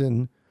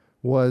fountain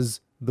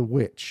was the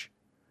witch.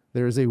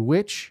 There is a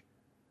witch.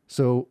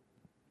 So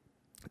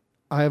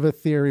I have a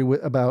theory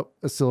about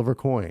a silver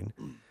coin,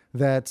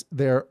 that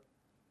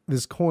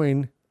this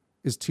coin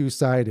is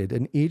 2-sided,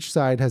 and each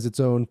side has its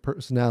own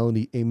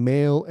personality, a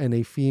male and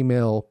a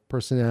female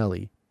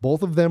personality.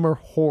 Both of them are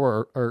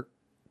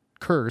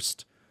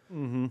cursed.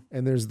 And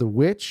there's the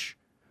witch,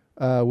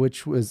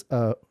 which was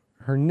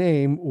her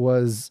name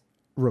was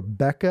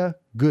Rebecca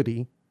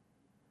Goody.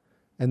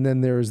 And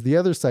then there's the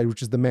other side,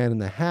 which is the man in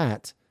the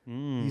hat.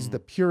 He's the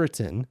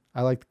Puritan.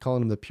 I like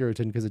calling him the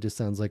Puritan because it just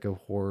sounds like a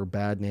horror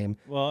bad name.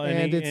 Well,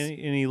 And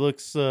he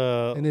looks.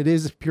 And it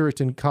is a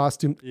Puritan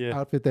costume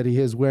outfit that he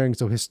is wearing.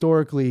 So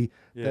historically,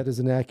 that is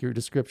an accurate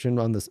description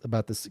on this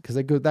about this, because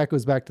that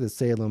goes back to the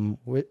Salem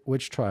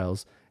witch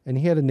trials. And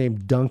he had a name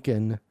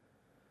Duncan.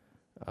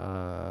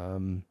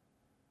 And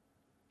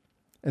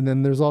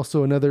then there's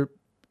also another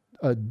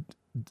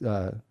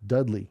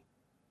Dudley.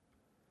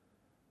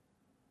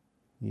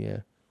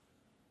 Yeah.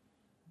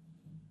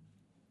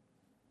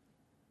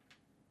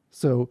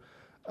 So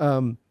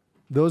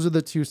those are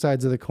the 2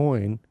 sides of the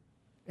coin.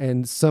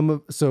 And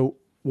so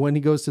when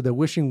he goes to the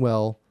wishing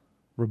well,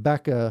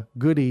 Rebecca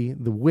Goody,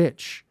 the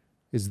witch,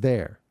 is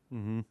there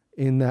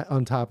in that,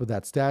 on top of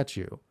that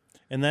statue.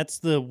 And that's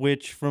the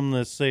witch from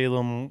the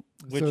Salem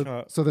witch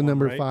hunt. So the one,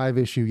 number right? 5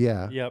 issue,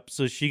 yeah. Yep.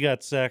 So she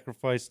got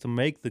sacrificed to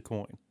make the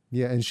coin.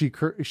 Yeah, and she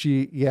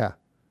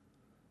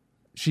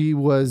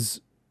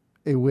was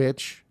a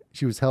witch.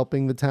 She was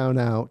helping the town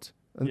out.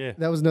 And Yeah.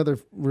 that was another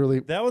really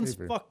That one's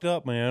favorite. fucked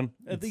up, man.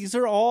 These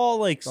are all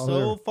like all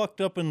so there. fucked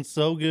up and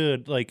so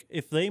good. Like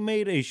if they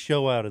made a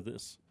show out of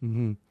this,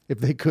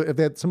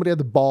 If somebody had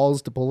the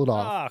balls to pull it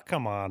off,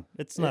 come on,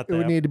 it's not it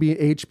would that. need to be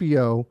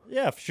HBO.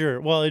 Yeah, for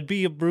sure. Well, it'd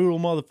be a brutal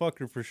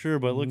motherfucker for sure.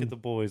 But look at the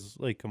boys.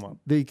 Like, come on,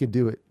 They could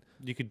do it.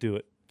 you could do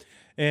it.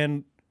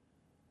 And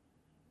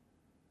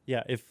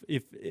Yeah, if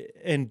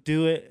and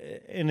do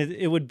it, and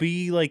it would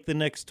be like the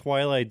next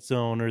Twilight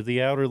Zone or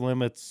the Outer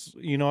Limits.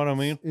 You know what I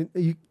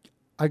mean?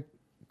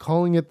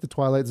 Calling it the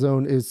Twilight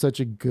Zone is such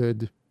a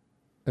good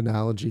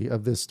analogy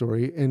of this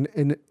story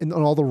in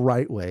all the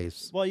right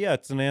ways. Well, yeah,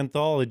 it's an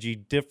anthology,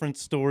 different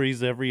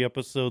stories every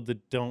episode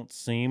that don't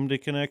seem to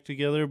connect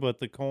together, but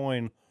the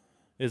coin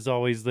is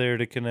always there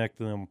to connect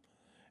them.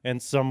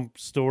 And some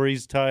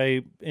stories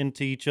tie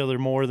into each other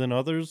more than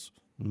others,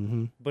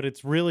 but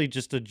it's really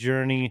just a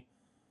journey,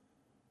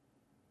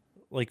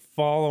 like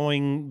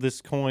following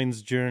this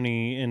coin's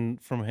journey in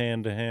from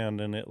hand to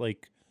hand, and it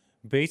like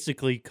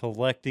basically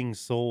collecting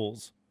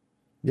souls.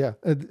 Yeah.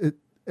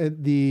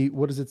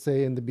 What does it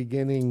say in the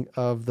beginning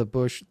of the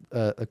bush?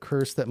 A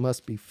curse that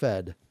must be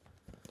fed.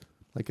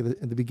 Like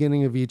at the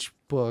beginning of each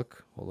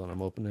book. Hold on,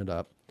 I'm opening it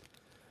up.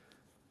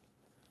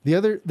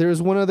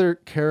 There's one other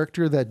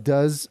character that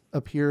does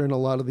appear in a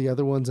lot of the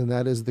other ones, and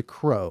that is the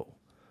crow.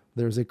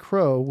 There's a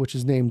crow which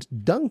is named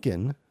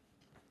Duncan,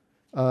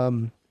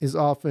 is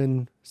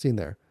often seen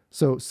there.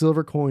 So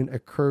silver coin, a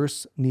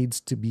curse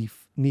needs to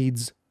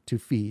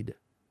feed.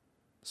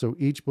 So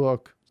each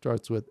book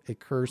starts with a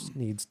curse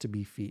needs to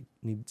feed.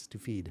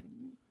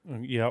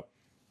 Yep.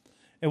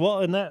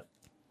 And that,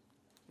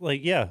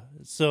 like, yeah.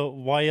 So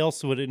why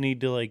else would it need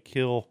to like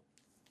kill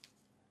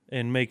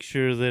and make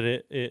sure that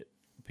it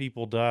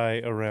people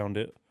die around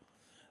it?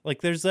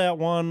 Like, there's that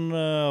one.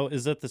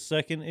 Is that the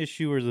second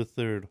issue or the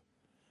third,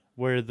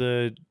 where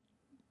the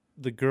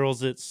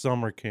girls at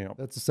summer camp?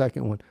 That's the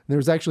second one.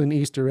 There's actually an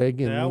Easter egg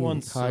in That the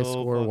one's high so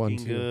score one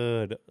fucking too.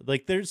 good.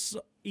 Like, there's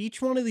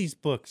each one of these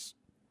books,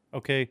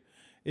 okay,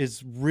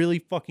 is really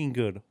fucking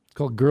good. It's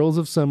called Girls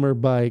of Summer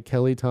by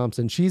Kelly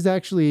Thompson. She's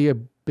actually a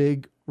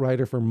big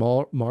writer for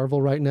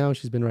Marvel right now.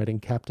 She's been writing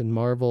Captain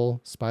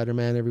Marvel,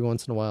 Spider-Man every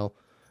once in a while.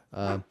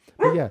 But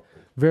yeah,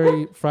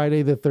 very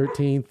Friday the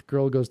 13th,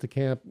 girl goes to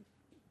camp,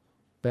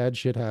 bad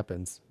shit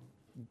happens.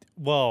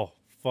 Well,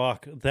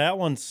 fuck, that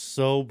one's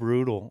so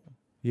brutal.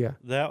 Yeah.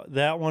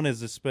 That one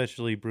is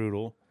especially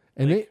brutal.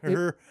 And like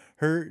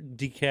her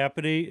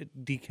decapitating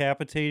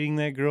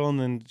that girl, and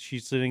then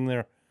she's sitting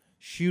there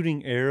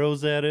shooting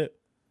arrows at it,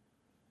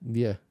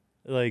 yeah.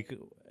 like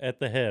at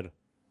the head.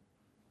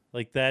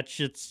 Like, that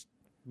shit's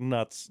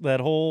nuts.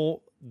 That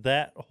whole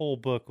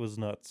book was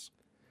nuts.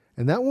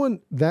 And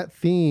that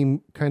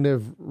theme kind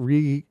of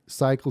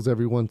recycles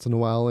every once in a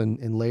while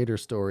in later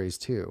stories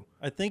too.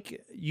 I think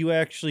you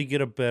actually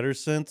get a better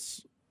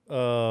sense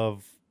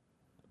of,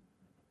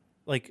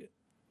 like,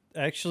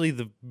 actually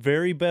the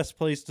very best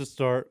place to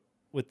start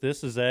with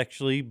this is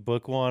actually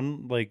book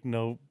one. Like,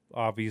 no,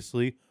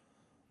 obviously,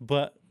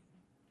 but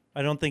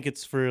I don't think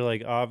it's for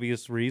like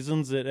obvious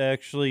reasons. It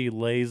actually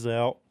lays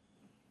out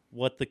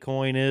what the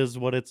coin is,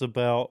 what it's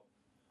about,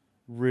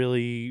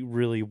 really,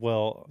 really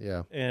well.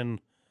 Yeah. And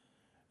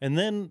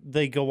then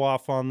they go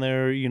off on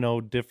their,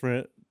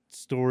 different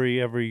story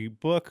every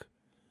book.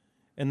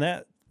 And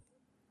that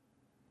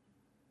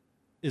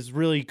is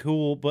really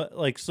cool. But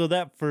like, so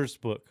that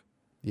first book,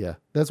 Yeah.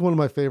 That's one of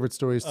my favorite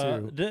stories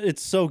too.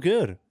 it's so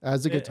good.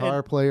 As a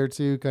guitar player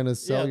too, kind of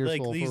sell your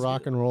like soul these- for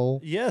rock and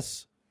roll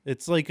Yes.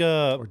 It's like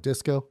or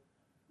disco.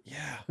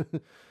 yeah.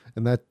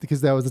 And that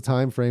because that was the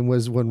time frame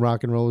was when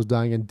rock and roll was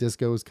dying and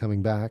disco was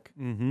coming back.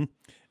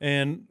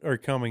 Mm-hmm. Or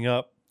coming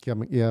up.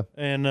 Yeah.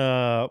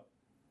 And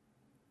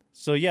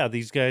so yeah,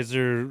 these guys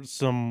are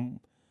some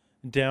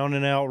down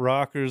and out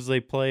rockers. They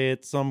play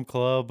at some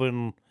club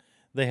and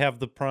they have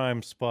the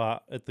prime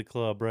spot at the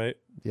club, right?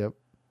 Yep.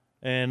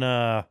 And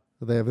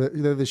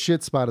They're the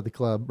shit spot at the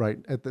club right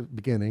at the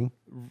beginning.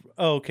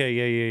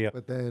 okay, yeah.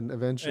 But then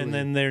eventually And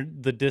then they're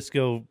the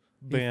disco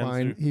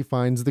bands he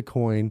finds the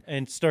coin.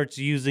 and starts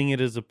using it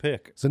as a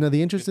pick. So now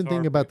the interesting Guitar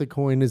thing about the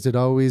coin is it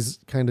always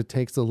kind of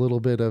takes a little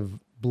bit of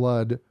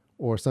blood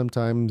or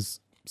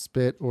sometimes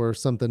spit or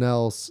something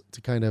else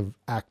to kind of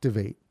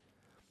activate.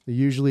 It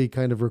usually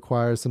kind of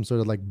requires some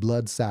sort of like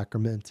blood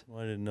sacrament. Well,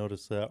 I didn't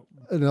notice that.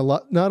 And a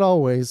lot, not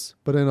always,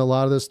 but in a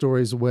lot of the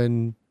stories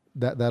when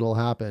that'll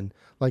happen.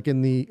 Like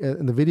in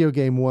the video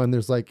game one,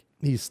 there's like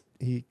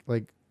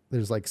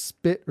there's like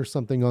spit or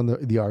something on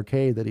the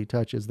arcade that he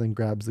touches, then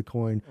grabs the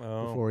coin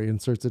before he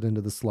inserts it into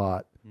the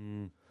slot.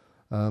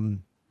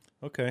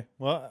 Okay.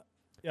 Well,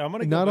 yeah, I'm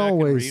gonna go Not back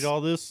always. and read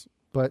all this.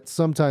 But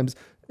sometimes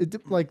I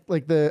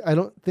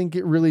don't think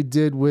it really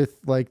did with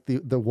like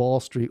the Wall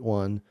Street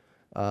one.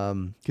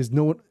 Because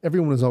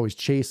everyone was always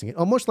chasing it,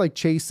 almost like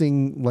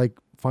chasing like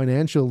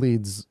financial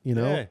leads,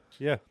 Yeah.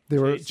 they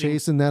were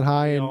chasing that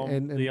high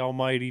and the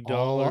almighty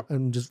dollar,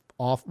 and just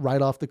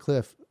right off the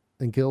cliff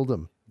and killed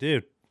him.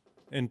 dude,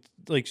 and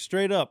like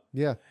straight up.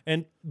 Yeah.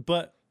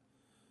 But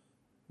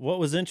what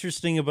was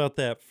interesting about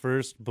that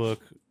first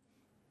book,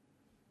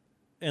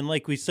 and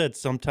like we said,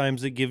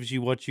 sometimes it gives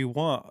you what you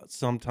want.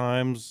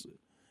 Sometimes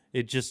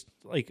it just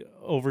like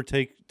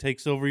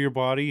takes over your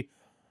body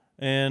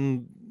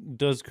and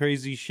does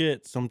crazy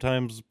shit.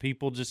 Sometimes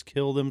people just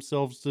kill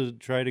themselves to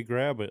try to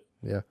grab it.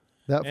 Yeah.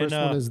 That first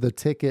one is The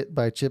Ticket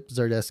by Chip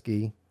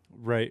Zdarsky.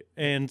 Right.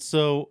 And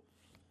so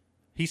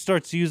he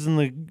starts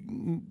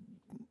using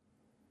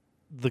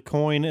the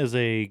coin as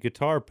a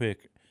guitar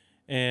pick.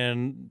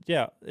 And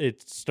yeah,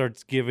 it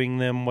starts giving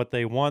them what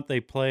they want. They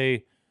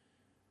play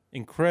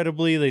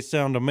incredibly. They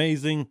sound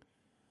amazing.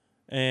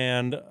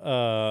 And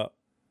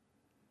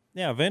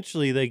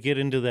eventually they get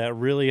into that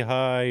really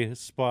high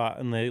spot,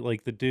 and they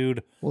like the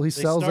dude. Well, he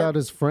they sells start- out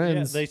his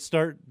friends. Yeah, they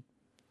start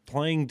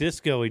playing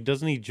disco.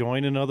 Doesn't he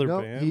join another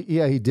No, band?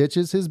 he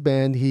ditches his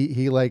band.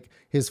 He like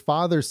his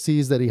father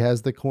sees that he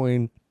has the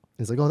coin.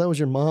 He's like, "Oh, that was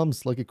your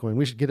mom's lucky coin.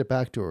 We should get it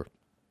back to her."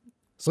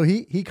 So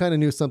he kind of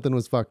knew something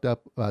was fucked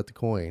up about the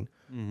coin,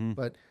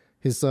 but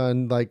his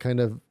son like kind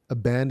of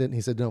abandoned.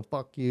 He said, "No,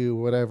 fuck you,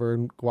 whatever,"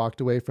 and walked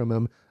away from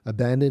him.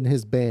 Abandoned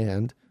his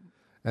band,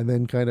 and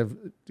then kind of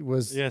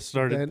was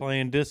started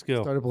playing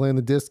disco. Started playing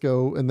the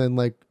disco, and then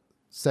like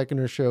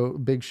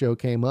big show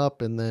came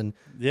up, and then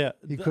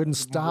he couldn't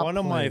stop. One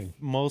of my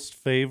most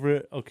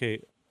favorite.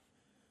 Okay,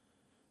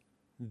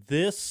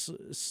 this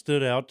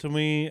stood out to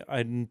me.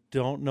 I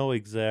don't know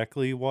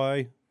exactly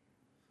why,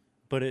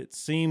 but it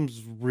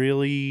seems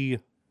really.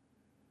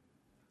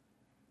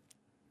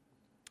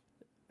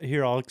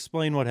 Here, I'll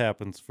explain what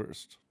happens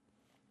first.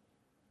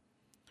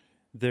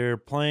 They're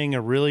playing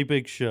a really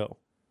big show.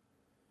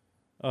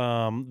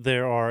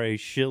 There are a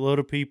shitload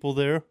of people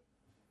there.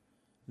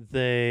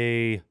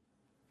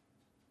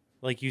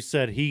 Like you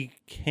said, he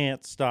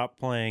can't stop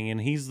playing,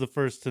 and he's the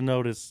first to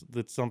notice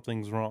that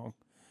something's wrong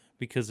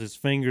because his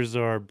fingers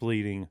are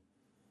bleeding.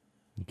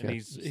 Okay, And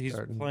he's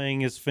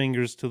playing his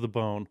fingers to the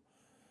bone,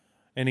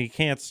 and he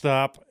can't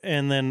stop.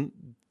 And then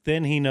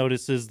he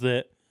notices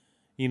that,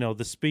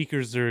 the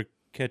speakers are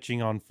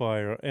catching on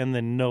fire, and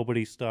then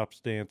nobody stops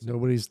dancing.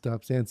 Nobody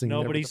stops dancing.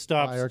 Nobody The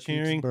stops fire keeps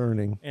cheering.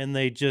 burning. And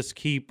they just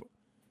keep,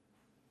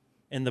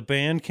 and the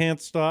band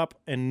can't stop,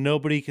 and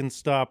nobody can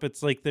stop.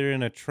 It's like they're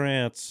in a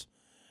trance,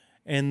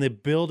 and the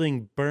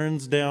building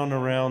burns down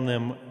around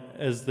them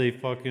as they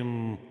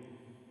fucking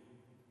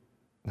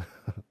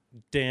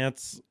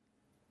dance.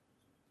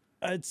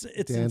 It's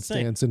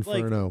insane. Dance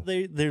Inferno.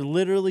 Like they're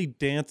literally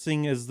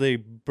dancing as they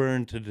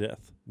burn to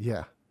death.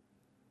 Yeah.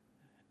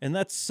 And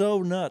that's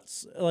so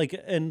nuts. Like,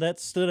 and that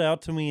stood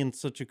out to me in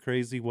such a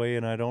crazy way,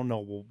 and I don't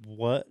know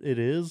what it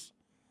is,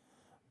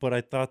 but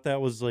I thought that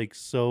was like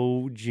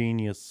so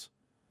genius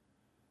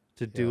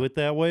to do it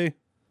that way.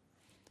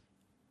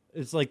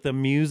 It's like the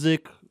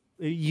music,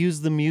 it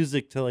used the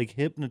music to like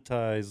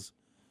hypnotize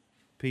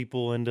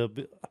people into,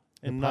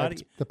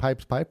 The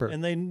Pipe's Piper.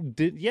 and they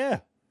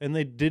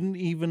didn't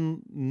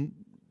even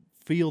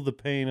feel the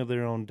pain of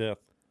their own death.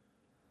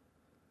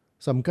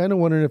 So I'm kind of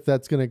wondering if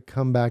that's going to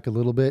come back a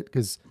little bit,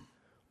 because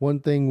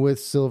one thing with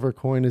Silver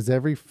Coin is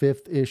every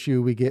 5th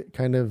issue we get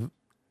kind of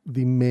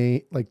the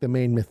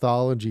main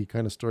mythology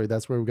kind of story.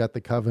 That's where we got the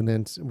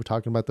Covenant. We're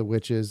talking about the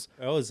witches.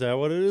 Oh, is that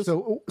what it is?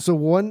 So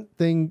one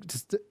thing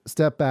to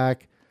step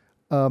back,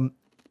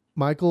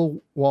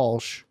 Michael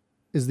Walsh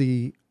is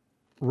the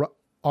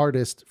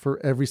artist for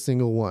every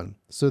single one.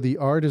 So the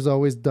art is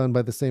always done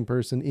by the same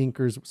person.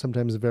 Inkers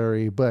sometimes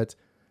vary, but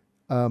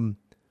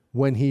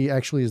when he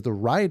actually is the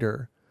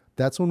writer,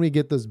 that's when we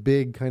get those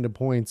big kind of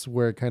points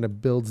where it kind of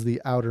builds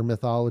the outer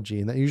mythology.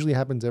 And that usually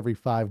happens every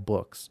 5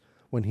 books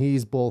when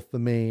he's both the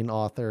main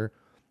author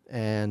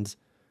and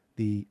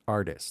the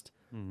artist.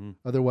 Mm-hmm.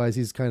 Otherwise,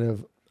 he's kind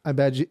of, I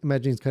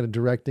imagine he's kind of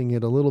directing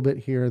it a little bit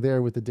here or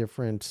there with the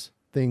different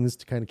things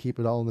to kind of keep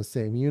it all in the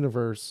same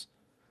universe.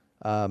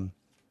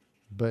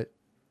 But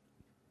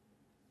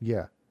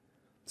yeah,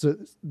 so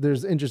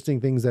there's interesting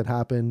things that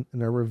happen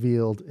and are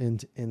revealed in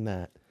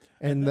that.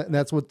 And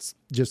that's what's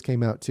just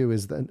came out too,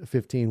 is the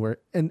 15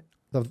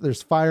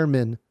 there's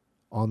firemen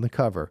on the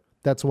cover.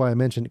 That's why I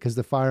mentioned it, because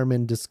the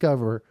firemen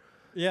discover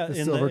the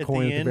silver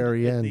coin at the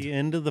very end. At the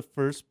end of the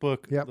first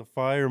book, the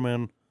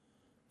fireman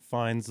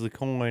finds the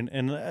coin,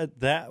 and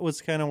that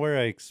was kind of where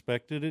I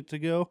expected it to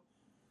go.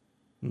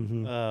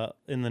 In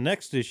the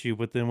next issue,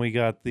 but then we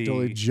got the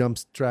totally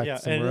jumps track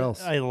somewhere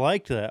else. I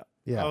liked that.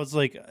 Yeah, I was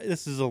like,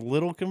 this is a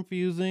little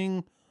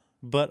confusing,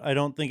 but I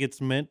don't think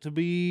it's meant to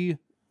be.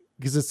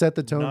 Because it set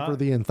the tone for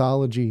the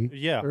anthology.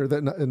 Yeah.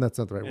 And that's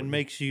not the right word. And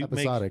makes you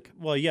episodic.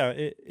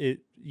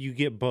 You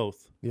get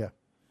both. Yeah.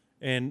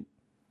 And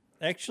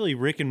actually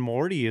Rick and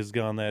Morty has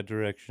gone that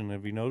direction.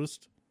 Have you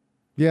noticed?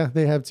 Yeah,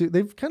 they have too.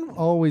 They've kind of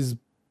always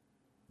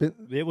been.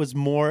 It was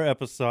more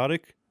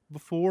episodic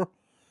before,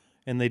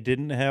 and they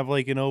didn't have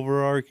like an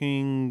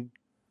overarching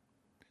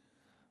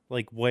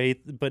like way,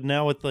 but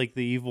now with like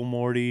the evil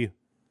Morty,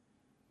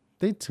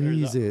 they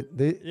tease it.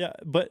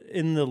 But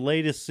in the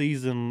latest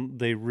season,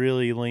 they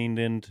really leaned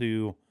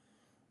into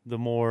the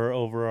more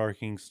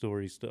overarching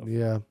story stuff.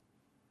 Yeah.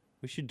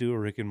 We should do a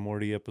Rick and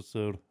Morty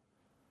episode.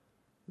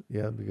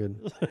 Yeah, that'd be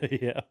good.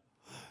 Yeah.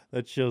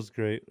 That show's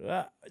great.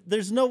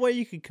 There's no way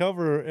you could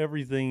cover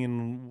everything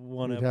in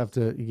one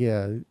episode.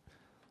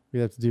 We'd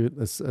have to do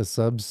a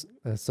sub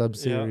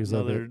series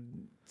of it.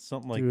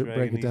 Something like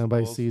break it down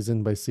by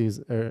season.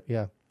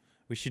 Yeah.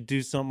 We should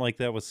do something like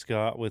that with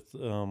Scott with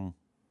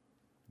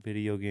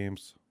video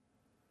games.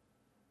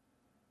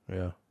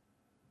 Yeah.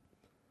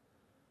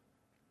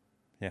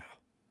 Yeah.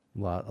 A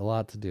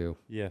lot to do.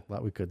 Yeah. A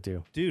lot we could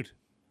do. Dude,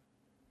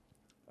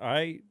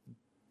 I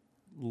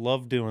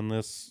love doing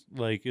this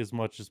like as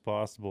much as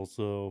possible.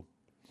 So,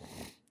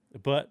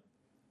 but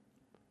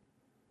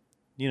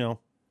you know,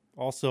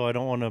 also I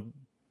don't want to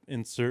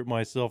insert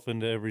myself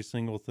into every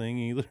single thing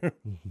either.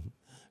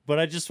 But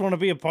I just want to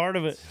be a part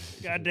of it.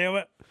 God damn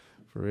it.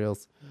 For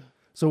reals.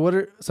 So what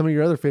are some of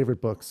your other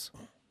favorite books?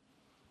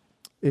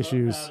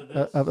 Issues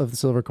of the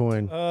Silver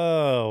Coin.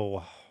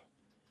 Oh.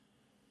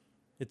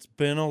 It's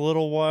been a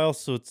little while,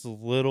 so it's a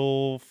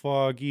little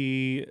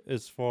foggy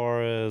as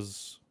far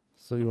as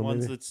So you want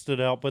ones that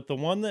stood out. But the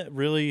one that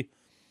really,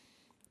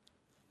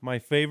 my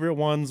favorite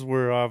ones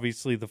were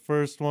obviously the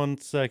first one,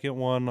 second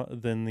one,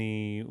 then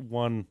the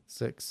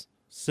 6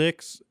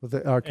 6 with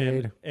the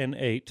arcade and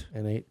 8.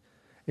 and 8.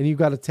 And you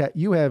got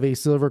you have a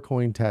Silver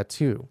Coin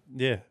tattoo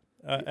Yeah.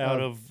 Out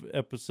of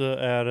book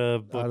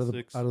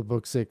 6. out of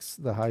book 6,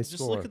 the high Just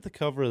score. look at the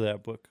cover of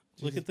that book.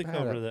 Look at the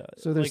cover of that.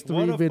 So there's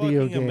what 3 a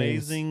video fucking games.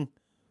 amazing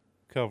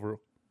cover.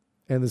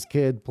 And this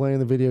kid playing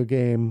the video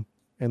game,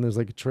 and there's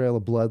like a trail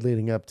of blood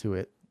leading up to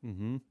it.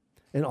 Mm-hmm.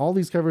 And all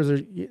these covers are,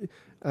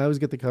 I always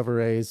get the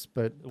cover A's,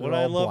 but What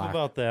I love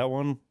about that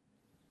one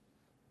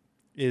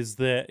is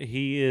that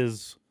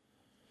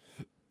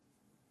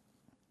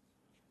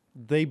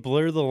they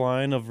blur the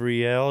line of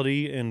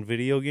reality and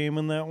video game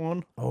in that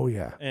one. Oh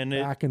yeah, And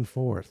back and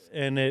forth.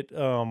 And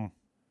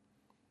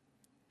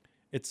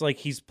it's like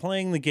he's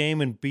playing the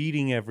game and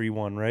beating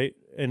everyone, right?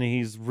 And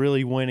he's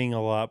really winning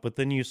a lot, but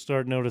then you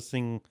start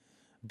noticing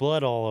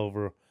blood all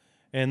over.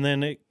 And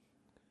then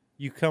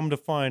you come to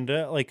find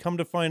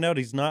out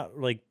he's not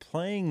like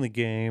playing the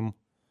game,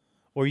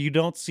 or you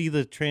don't see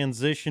the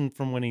transition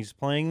from when he's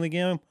playing the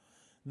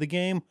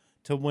game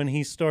to when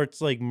he starts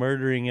like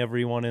murdering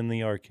everyone in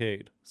the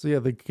arcade. So yeah,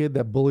 the kid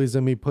that bullies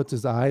him, he puts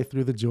his eye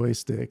through the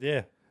joystick.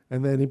 Yeah.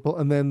 And then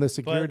and then the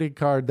security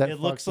card that it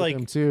fucks looks with like-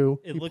 him too.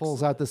 it He looks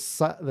pulls like- out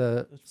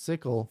the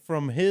sickle.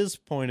 From his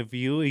point of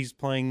view, he's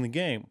playing the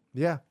game.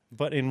 Yeah.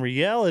 But in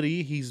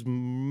reality, he's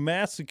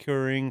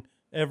massacring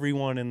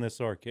everyone in this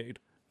arcade.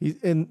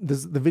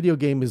 The video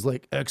game is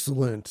like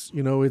excellent.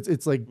 You know,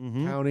 it's like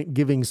counting,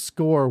 giving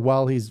score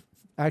while he's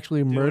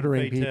actually Doing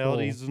murdering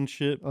fatalities people. and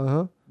shit.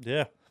 Uh-huh.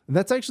 Yeah. And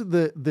that's actually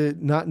the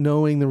not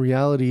knowing the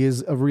reality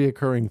is a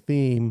reoccurring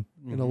theme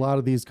in a lot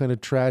of these kind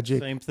of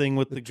tragic. Same thing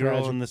with the girl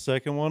tragic- in the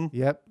second one.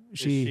 Yep.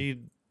 She,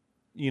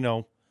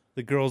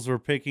 the girls were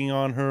picking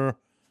on her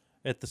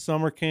at the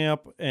summer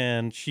camp,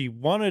 and she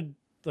wanted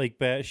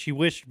she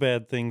wished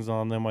bad things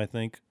on them, I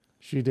think.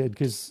 She did,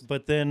 because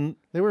But then,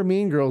 they were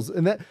mean girls,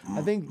 and that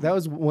I think that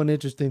was one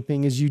interesting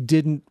thing is you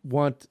didn't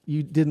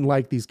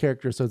like these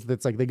characters, so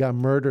it's like they got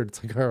murdered.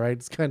 It's like, all right,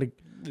 it's kind of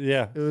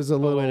yeah, it was a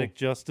little poetic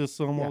justice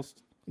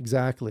almost.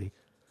 exactly.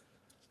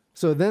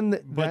 So then,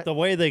 But the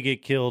way they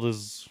get killed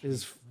is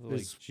is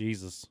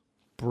Jesus.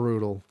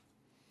 brutal.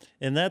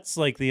 And that's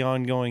like the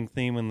ongoing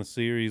theme in the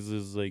series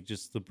is like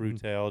just the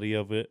brutality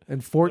of it.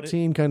 And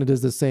 14 kind of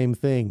does the same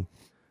thing.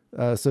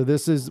 So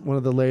this is one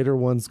of the later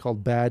ones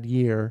called Bad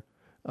Year.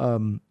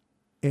 And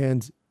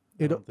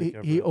don't think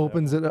I've he read that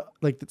opens it up,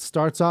 like it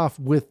starts off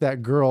with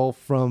that girl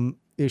from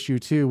issue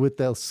 2 with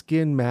the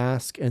skin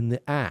mask and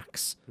the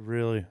axe.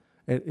 Really?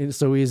 And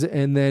so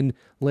and then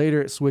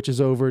later it switches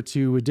over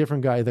to a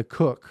different guy, the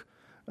cook,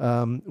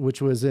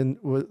 which was in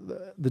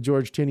the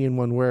George Tinian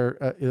one where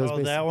it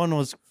was that one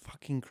was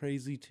fucking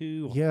crazy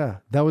too. yeah,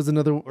 that was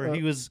another Where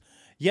he was,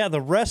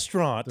 the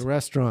restaurant. the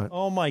restaurant.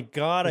 Oh my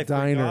God, I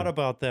diner. forgot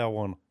about that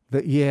one.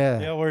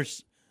 Yeah, Where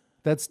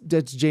that's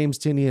James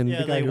Tinian,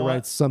 Yeah, the guy they who want-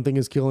 writes Something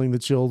is Killing the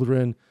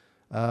Children.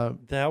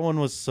 that one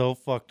was so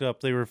fucked up.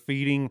 They were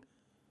feeding.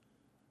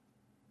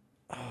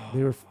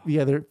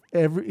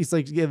 It's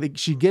like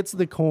she gets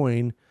the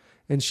coin,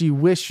 and she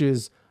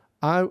wishes,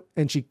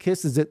 and she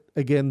kisses it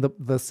again.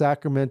 The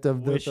sacrament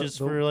of the Wishes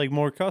for like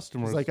more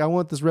customers. It's like, I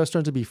want this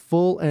restaurant to be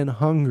full and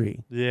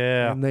hungry.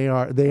 yeah. And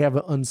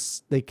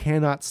they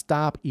cannot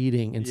stop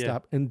eating and Yeah.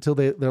 stop until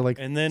they're like,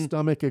 And then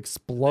stomach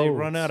explodes. They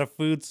run out of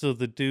food, so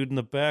the dude in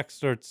the back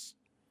starts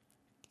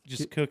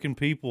just cooking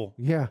people.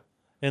 Yeah.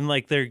 And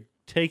like they're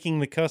taking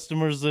the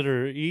customers that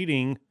are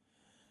eating,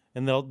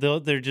 and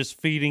they're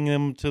just feeding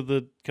them to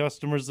the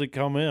customers that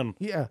come in.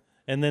 Yeah.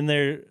 And then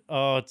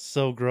it's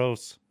so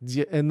gross.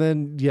 Yeah. And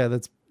then,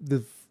 that's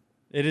the,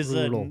 It is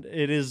Brutal.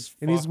 it is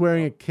and he's fucked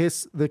wearing a up.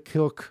 Kiss the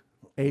Cook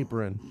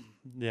apron.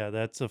 Yeah,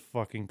 that's a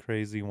fucking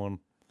crazy one.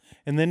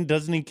 And then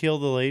doesn't he kill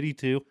the lady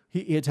too?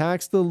 He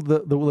attacks the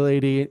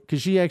lady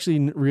because she actually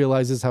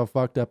realizes how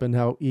fucked up and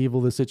how evil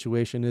the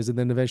situation is, and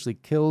then eventually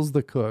kills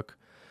the cook.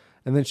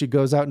 And then she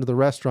goes out into the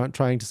restaurant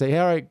trying to say, hey,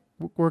 all right,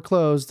 we're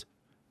closed.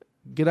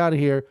 Get out of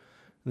here. And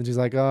then she's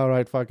like, all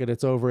right, fuck it,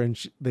 it's over. And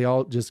they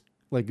all just,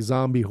 like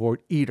zombie horde,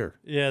 eat her.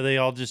 Yeah, they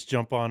all just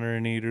jump on her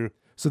and eat her.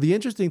 So the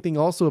interesting thing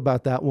also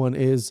about that one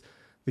is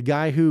the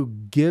guy who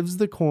gives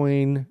the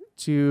coin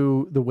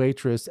to the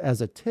waitress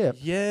as a tip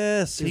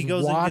Yes, he is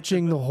goes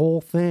watching the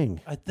whole thing.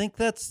 I think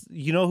that's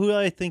who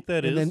I think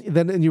that is. And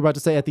then you're about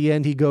to say at the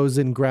end he goes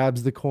and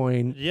grabs the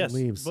coin Yes,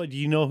 and leaves. but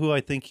you know who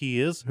I think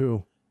he is?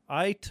 Who?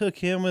 I took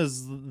him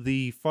as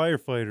the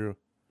firefighter.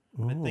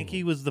 I think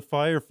he was the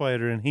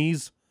firefighter, and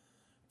he's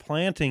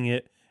planting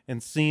it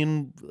and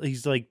seeing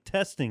he's like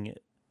testing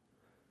it.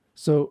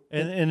 So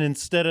And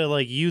instead of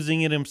like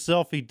using it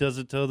himself, he does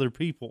it to other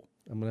people.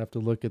 I'm gonna have to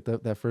look at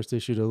that first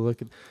issue to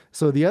look at.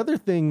 So the other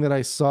thing that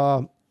I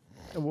saw,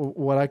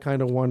 what I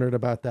kind of wondered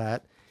about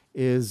that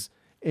is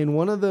in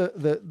one of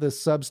the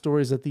sub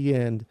stories at the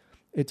end,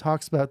 it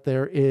talks about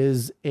there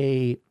is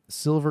a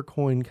silver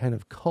coin kind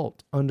of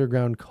cult,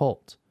 underground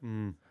cult,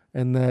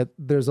 and that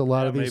there's a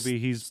lot of these. Maybe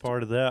he's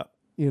part of that.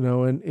 You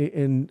know, and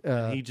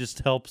He just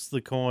helps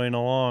the coin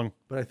along.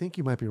 but I think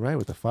you might be right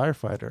with the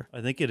firefighter. I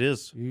think it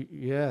is.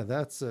 Yeah,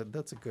 that's a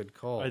good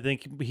call. I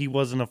think he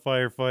wasn't a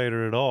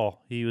firefighter at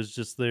all. He was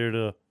just there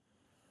to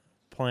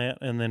plant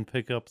and then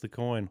pick up the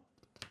coin.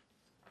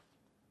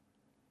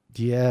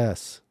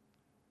 Yes,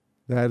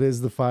 that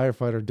is the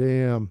firefighter.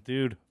 Damn.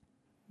 Dude.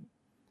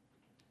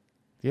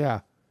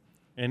 Yeah,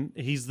 And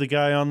he's the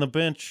guy on the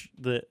bench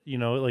that, you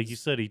know, like you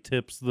said, he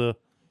tips the...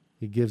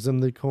 he gives him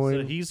the coin.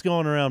 So he's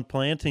going around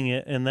planting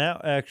it, and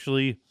that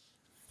actually,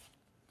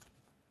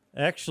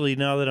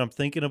 now that I'm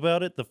thinking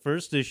about it, the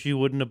first issue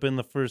wouldn't have been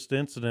the first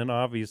incident,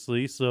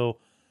 obviously. So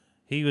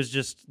he was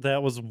just,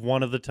 that was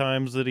one of the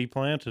times that he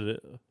planted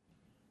it.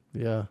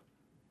 Yeah.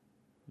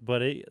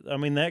 But I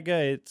mean, that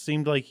guy, it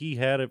seemed like he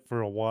had it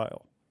for a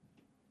while,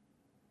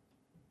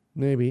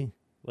 Maybe.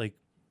 like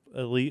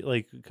at least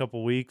like a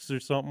couple weeks or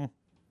something.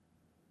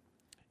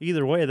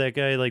 Either way, that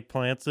guy like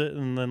plants it,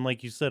 and then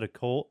like you said, a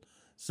cult.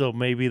 So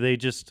maybe they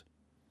just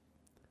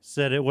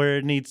set it where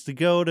it needs to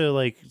go to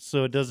like,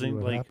 so it See doesn't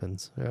what like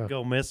happens. Yeah.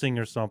 go missing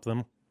or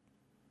something.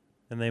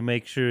 And they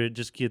make sure it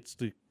just gets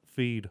to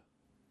feed.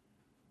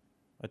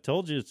 I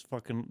told you it's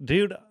fucking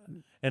dude.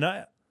 And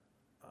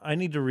I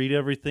need to read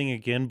everything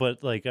again,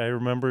 but like I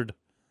remembered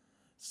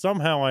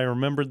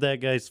that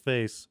guy's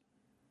face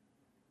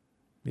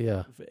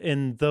Yeah.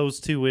 in those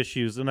two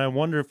issues, and I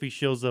wonder if he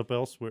shows up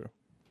elsewhere.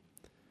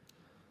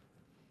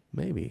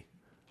 Maybe.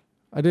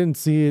 I didn't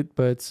see it,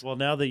 but Well,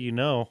 now that you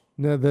know,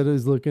 no, that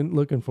is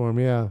looking for him.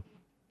 Yeah.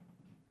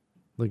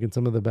 Look at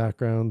some of the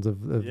backgrounds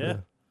of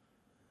yeah.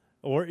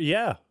 Or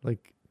yeah,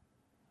 like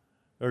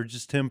or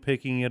just him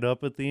picking it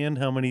up at the end.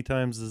 How many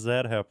times does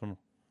that happen?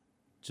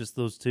 Just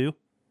those two?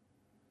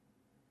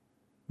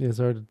 yeah, it's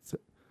hard to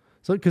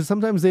so because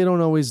sometimes they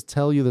don't always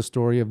tell you the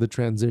story of the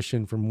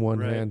transition from one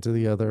Right. hand to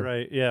the other.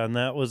 Right, yeah, and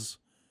I was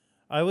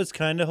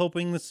kind of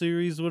hoping the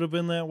series would have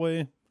been that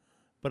way,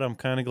 but I'm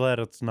kind of glad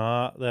it's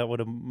not. That would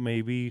have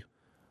maybe...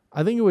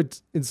 I think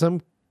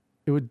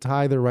it would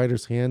tie the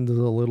writer's hands a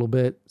little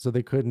bit so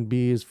they couldn't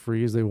be as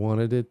free as they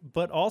wanted it.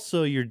 But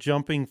also, you're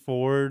jumping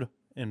forward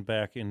and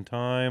back in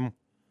time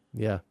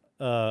Yeah.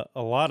 a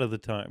lot of the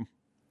time.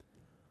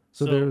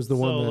 So there's the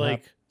one that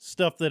like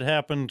stuff that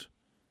happened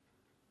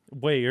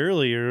way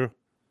earlier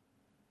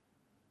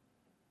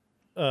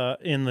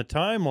in the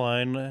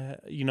timeline,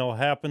 you know,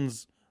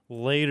 happens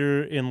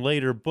later in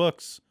later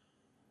books.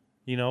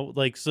 You know,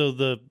 like so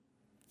the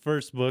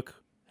first book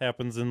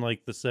happens in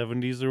like the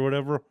 70s or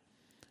whatever,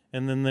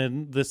 and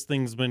then this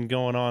thing's been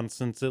going on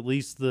since at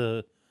least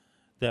that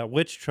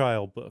witch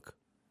trial book,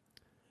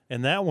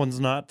 and that one's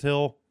not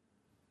till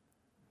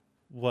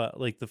what,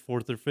 like the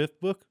fourth or fifth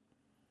book.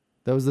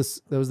 That was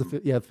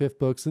the fifth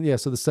books. And yeah,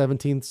 so the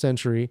 17th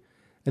century.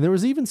 And there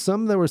was even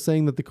some that were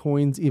saying that the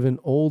coin's even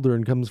older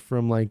and comes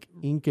from like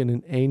Incan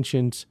and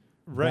ancient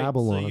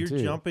Babylon. So you're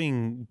too.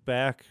 jumping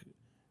back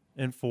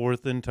and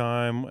forth in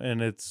time,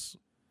 and it's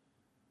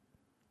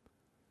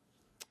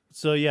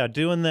so yeah,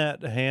 doing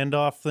that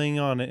handoff thing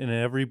in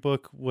every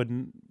book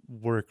wouldn't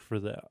work for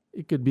that.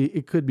 It could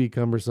be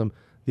cumbersome.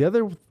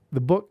 The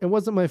book, it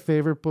wasn't my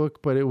favorite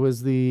book, but it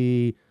was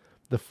the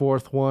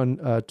fourth one,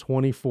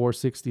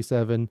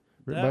 2467.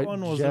 That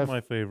one wasn't my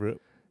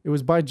favorite. It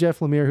was by Jeff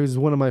Lemire, who's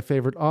one of my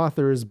favorite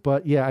authors,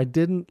 but yeah, I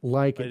didn't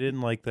like it. I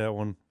didn't like that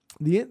one.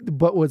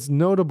 But what's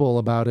notable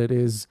about it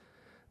is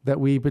that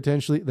we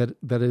potentially that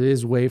it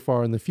is way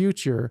far in the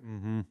future,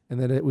 Mm-hmm. and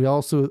that we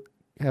also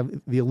have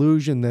the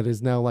illusion that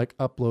is now like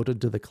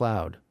uploaded to the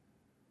cloud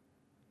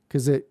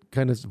because it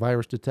kind of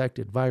virus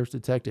detected.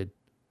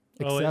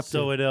 Accepted.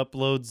 So it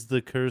uploads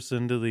the curse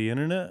into the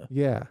internet?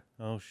 Yeah.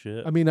 Oh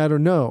shit. I mean, I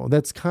don't know.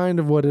 That's kind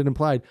of what it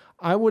implied.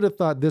 I would have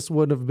thought this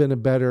would have been a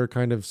better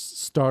kind of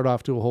start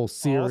off to a whole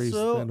series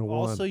than a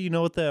one. Also, you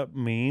know what that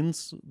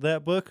means,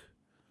 that book?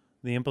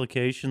 The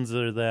implications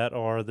are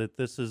that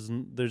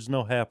there's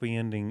no happy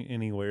ending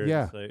anywhere.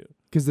 Yeah. To say.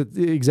 Because it's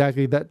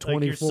exactly that 24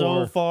 Like you're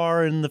so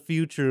far in the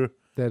future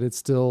that it's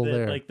still that,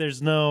 there. like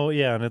there's no,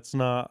 yeah, and it's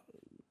not.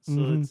 So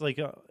Mhm. it's like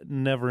a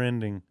never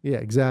ending. Yeah,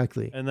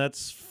 exactly. And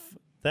that's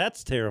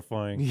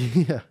terrifying.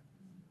 Yeah,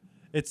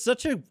 It's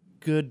such a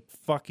good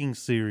fucking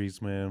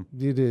series, man.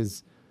 it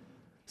is.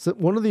 So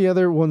one of the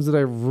other ones that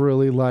I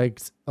really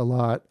liked a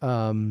lot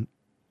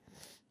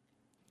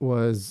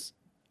was,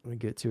 let me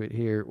get to it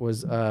here,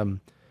 was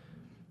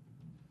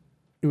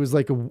it was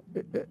like a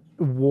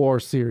war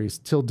series,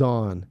 Till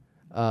Dawn.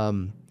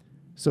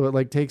 So it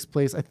like takes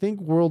place, I think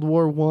World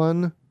War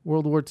I,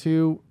 World War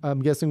II,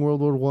 I'm guessing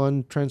World War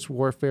I, trench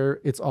warfare.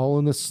 It's all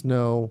in the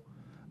snow.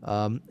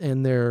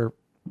 And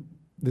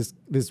this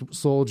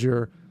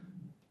soldier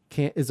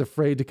is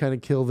afraid to kind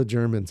of kill the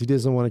Germans. He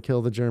doesn't want to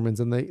kill the Germans,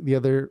 and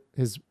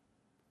his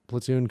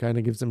platoon kind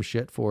of gives him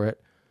shit for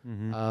it.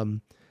 Mm-hmm.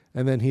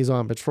 And then he's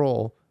on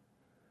patrol.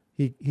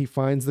 He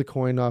finds the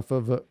coin off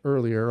of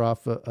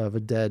a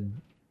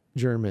dead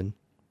German.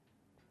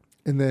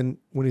 And then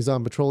when he's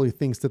on patrol, he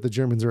thinks that the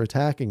Germans are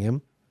attacking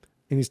him,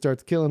 and he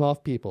starts killing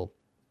off people.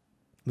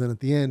 And then at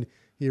the end,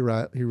 he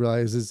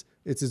realizes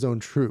it's his own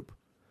troop,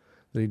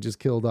 that he just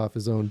killed off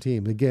his own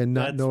team. Again,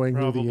 not That's knowing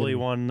who the probably enemy.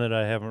 one that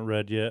I haven't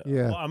read yet.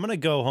 Yeah. Well, I'm gonna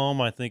go home,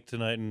 I think,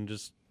 tonight and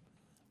just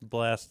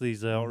blast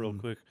these out real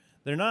quick.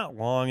 They're not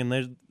long, and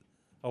there's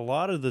a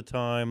lot of the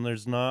time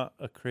there's not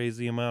a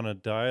crazy amount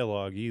of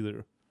dialogue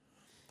either.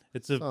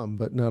 It's Some,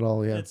 but not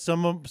all. Yeah. it's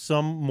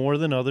some more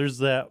than others.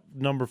 That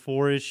number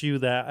 4 issue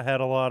that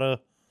had a lot of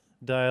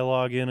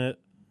dialogue in it,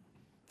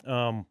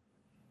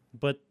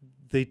 but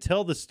they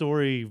tell the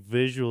story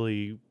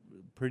visually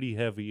pretty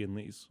heavy in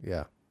these.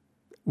 Yeah.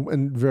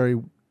 And very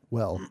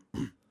well.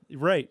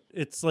 Right,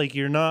 it's like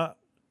you're not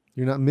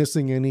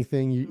missing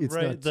anything. It's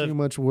Right, not the- too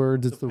much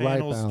words. It's the right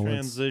panels balance.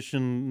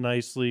 transition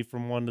nicely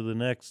from one to the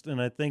next,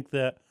 and I think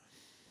that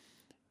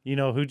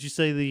who'd you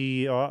say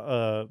the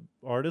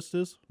artist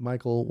is?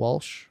 Michael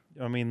Walsh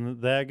I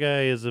mean, that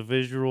guy is a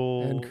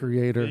and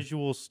creator.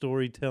 visual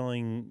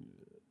storytelling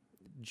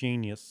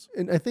genius.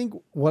 And I think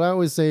what I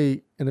always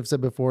say, and I've said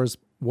before, is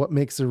what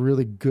makes a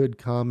really good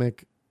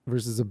comic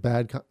versus a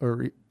bad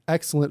or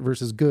excellent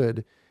versus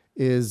good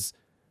is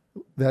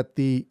that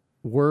the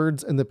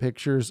words and the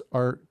pictures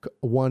are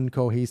one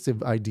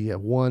cohesive idea,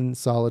 one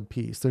solid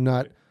piece. They're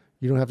not.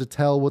 You don't have to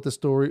tell what the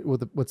story,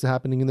 what's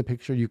happening in the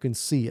picture. You can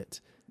see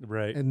it,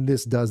 Right. and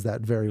this does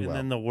that very And well.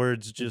 then the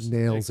words just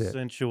nails it.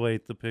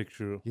 accentuate the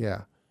picture.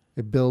 Yeah,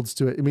 it builds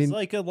to it. I mean, It's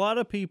like a lot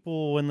of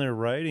people when they're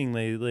writing,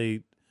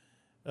 they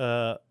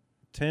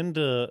tend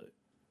to.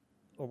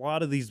 A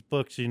lot of these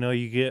books,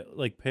 you get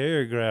like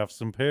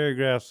paragraphs and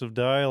paragraphs of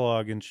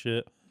dialogue and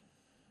shit,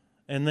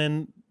 and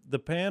then the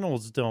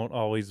panels don't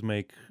always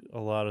make a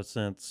lot of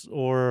sense,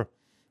 or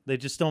they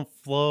just don't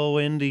flow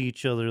into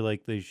each other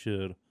like they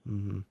should.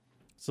 mhm.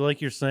 So,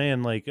 like you're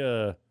saying, like,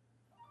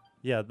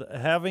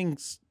 having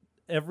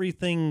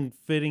everything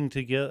fitting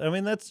together. I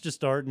mean, that's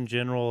just art in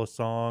general. A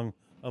song,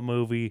 a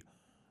movie,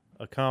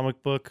 a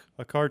comic book,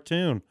 a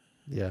cartoon.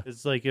 Yeah,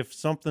 It's like if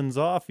something's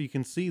off, you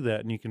can see that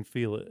and you can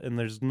feel it. And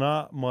there's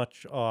not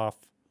much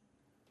off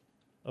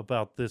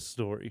about this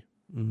story.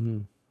 hmm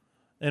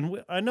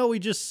And I know we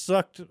just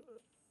sucked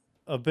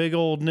a big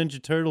old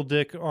Ninja Turtle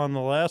dick on the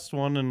last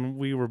one, and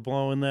we were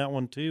blowing that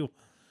one too.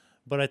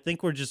 But I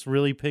think we're just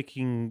really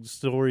picking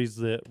stories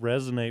that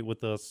resonate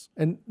with us.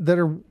 and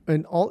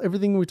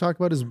everything we talk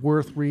about is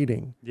worth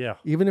reading, Yeah.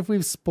 even if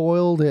we've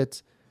spoiled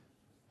it.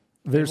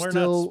 There's And we're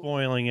still not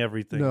spoiling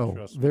everything. no.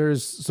 Trust me.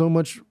 There's so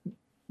much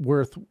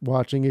worth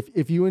watching.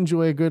 If you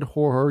enjoy a good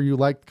horror, you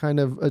like kind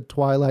of a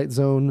Twilight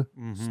Zone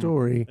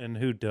story, And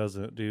who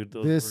doesn't, dude?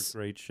 Those This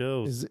were great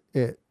shows. is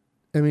it.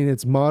 I mean,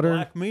 it's modern.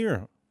 Black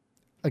Mirror.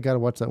 I gotta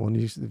watch that one.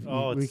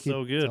 Oh, it's keep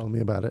so good. telling me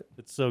about it.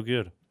 It's so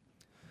good.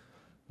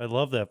 I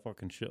love that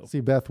fucking show. See,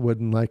 Beth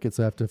wouldn't like it,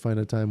 so I have to find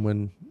a time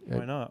when,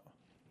 Why not?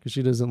 because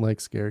she doesn't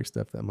like scary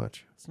stuff that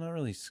much. It's not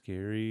really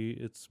scary.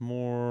 It's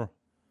more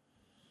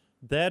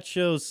that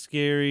show's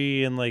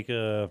scary and like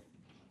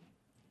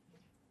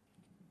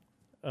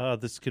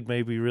this could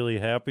maybe really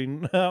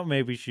happen.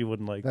 Maybe she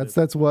wouldn't like this.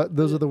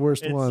 Those are the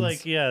worst It's ones.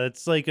 like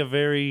it's like a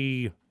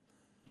very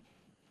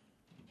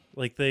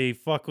like they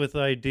fuck with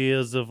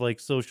ideas of like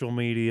social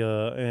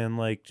media and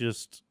like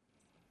just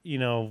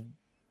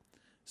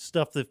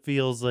stuff that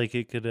feels like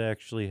it could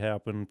actually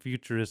happen,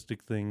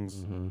 futuristic things.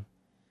 Mm-hmm.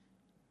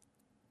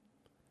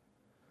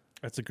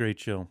 That's a great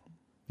show.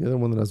 The other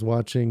one that I was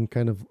watching,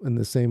 kind of in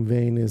the same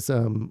vein, is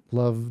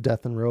Love,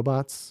 Death, and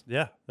Robots.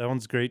 Yeah, that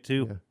one's great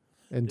too. Yeah.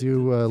 And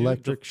do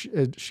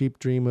sheep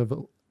dream of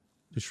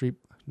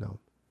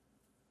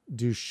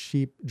do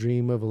sheep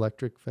dream of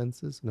electric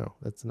fences? No,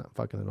 that's not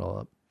fucking it all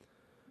up.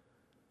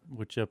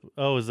 Which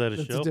oh, is that a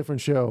It's show? a different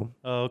show,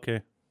 Oh,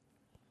 okay.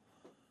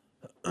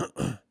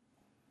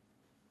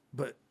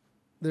 but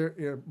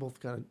they're both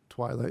kind of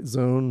Twilight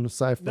Zone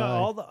sci-fi.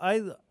 No,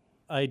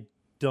 I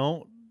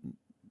don't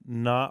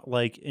not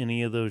like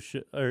any of those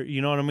or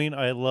you know what I mean?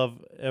 I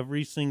love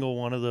every single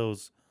one of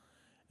those.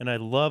 And I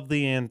love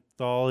the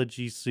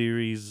anthology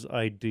series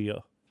idea.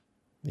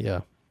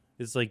 Yeah.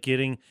 It's like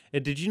getting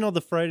did you know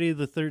the Friday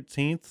the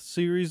 13th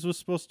series was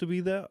supposed to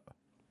be that?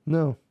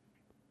 No.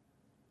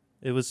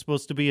 It was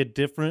supposed to be a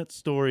different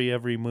story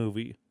every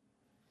movie.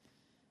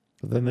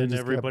 But And they then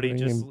just kept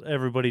bringing-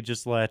 everybody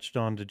just latched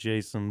on to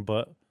Jason,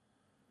 but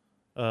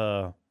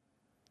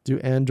do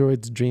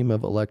androids dream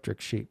of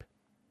electric sheep?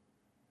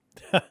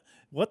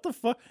 what the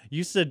fuck?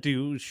 You said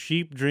do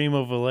sheep dream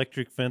of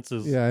electric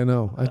fences? Yeah, I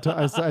know.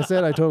 I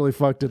said I totally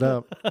fucked it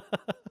up.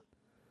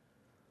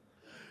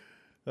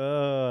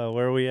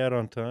 Where are we at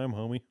on time,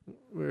 homie?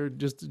 We're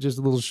just a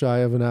little shy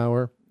of an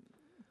hour.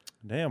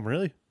 Damn,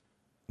 really?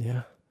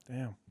 Yeah.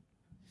 Damn.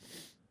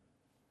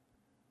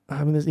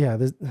 I mean,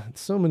 there's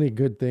so many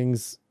good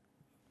things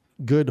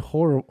good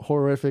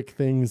horrific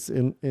things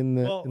in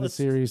the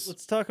series.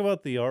 Let's talk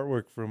about the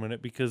artwork for a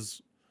minute,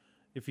 because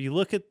if you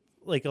look at,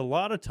 like, a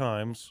lot of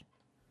times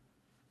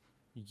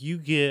you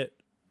get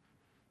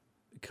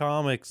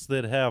comics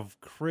that have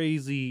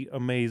crazy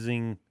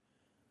amazing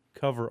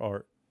cover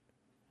art,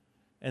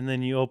 and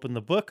then you open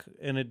the book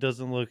and it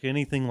doesn't look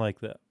anything like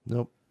that.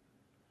 Nope.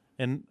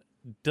 And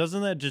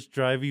doesn't that just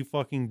drive you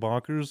fucking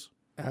bonkers?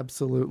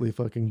 Absolutely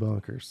fucking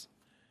bonkers.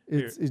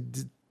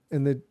 It's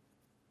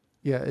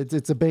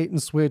a bait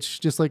and switch,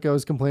 just like I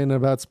was complaining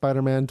about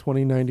Spider-Man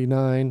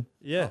 2099.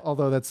 Yeah.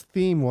 Although that's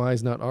theme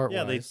wise, not art wise.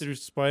 Yeah, they threw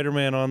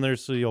Spider-Man on there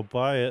so you'll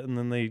buy it, and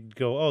then they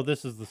go, "Oh,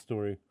 this is the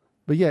story."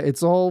 But yeah,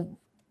 it's all.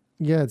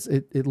 Yeah,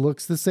 it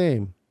looks the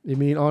same. I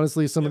mean,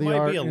 honestly, some of the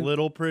art might be a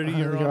little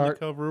prettier on art.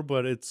 the cover,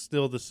 but it's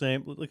still the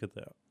same. Look at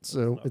that.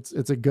 So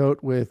it's a goat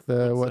with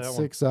that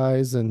 6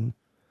 eyes, and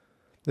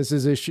this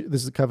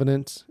is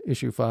Covenant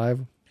issue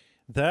 5.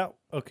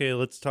 Okay,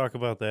 let's talk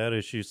about that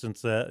issue,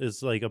 since that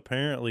is, like,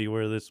 apparently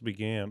where this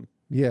began.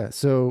 Yeah,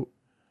 so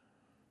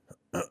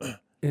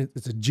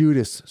it's a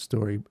Judas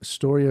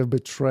story of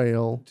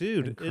betrayal.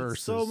 Dude, and curses.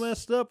 it's so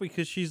messed up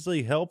because she's,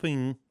 like,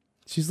 helping.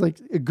 She's like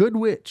a good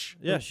witch.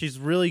 Yeah, she's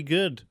really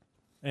good,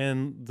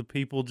 and the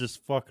people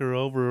just fuck her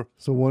over.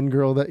 So one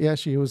girl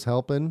she was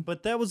helping.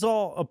 But that was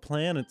all a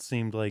plan, it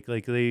seemed like.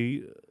 Like,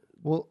 they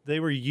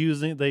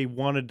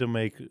wanted to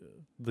make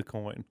the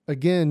coin.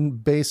 Again,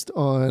 based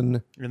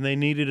on... And they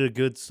needed a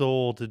good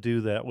soul to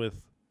do that with.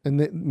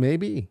 And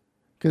maybe.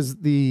 Because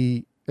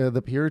the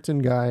Puritan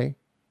guy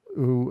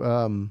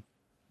who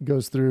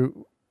goes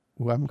through...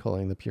 Who I'm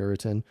calling the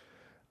Puritan.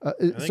 I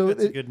think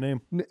that's a good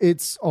name.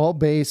 It's all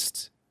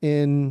based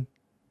in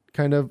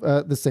kind of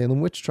the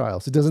Salem witch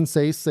trials. It doesn't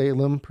say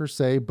Salem per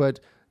se, but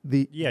what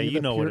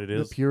it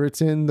is. The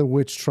Puritan, the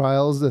witch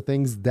trials, the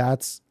things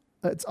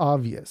it's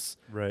obvious.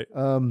 Right.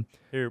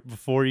 Here,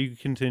 before you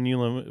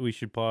continue, we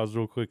should pause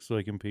real quick so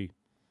I can pee.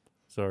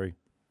 Sorry.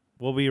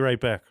 We'll be right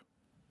back.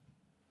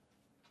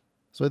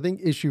 So I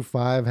think issue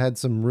 5 had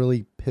some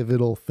really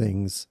pivotal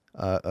things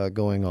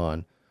going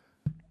on.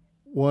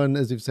 One,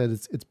 as you've said,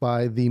 it's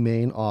by the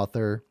main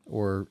author,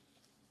 or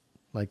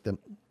like the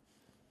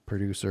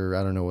producer,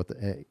 I don't know what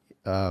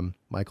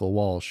Michael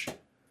Walsh.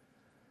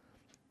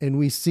 And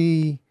we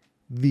see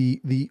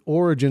the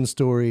origin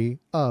story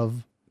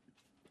of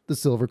the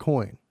silver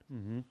coin.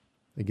 Mm-hmm.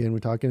 Again,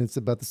 it's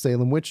about the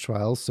Salem witch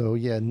trials, so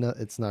yeah,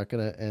 it's not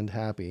going to end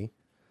happy.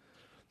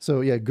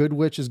 So yeah, good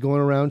witch is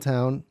going around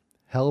town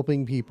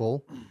helping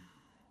people,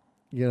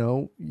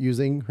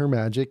 using her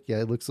magic.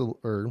 Yeah, it looks,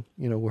 her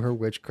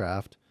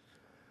witchcraft.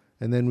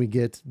 And then we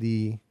get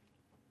the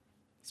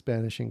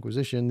Spanish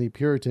Inquisition, the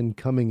Puritan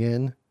coming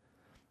in.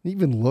 He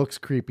even looks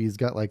creepy. He's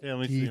got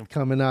teeth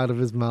coming out of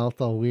his mouth,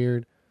 all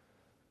weird.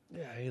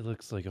 Yeah, he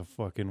looks like a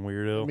fucking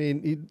weirdo. I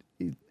mean,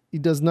 he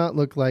does not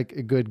look like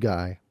a good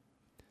guy.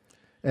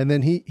 And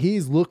then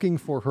he's looking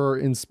for her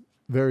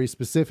very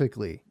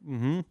specifically.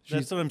 Mm-hmm.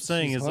 That's what I'm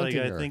saying. Is like,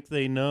 I think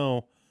they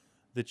know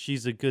that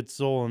she's a good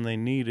soul and they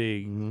need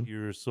a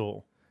pure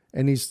soul.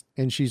 And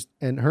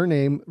her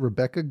name,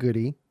 Rebecca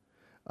Goody.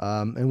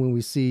 And when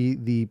we see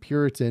the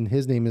Puritan,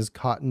 his name is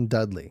Cotton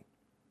Dudley.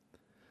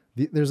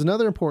 There's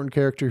another important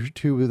character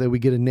too that we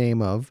get a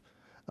name of,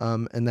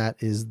 and that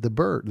is the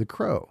bird, the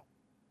crow.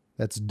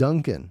 That's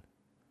Duncan.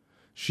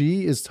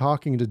 She is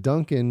talking to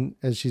Duncan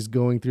as she's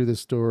going through the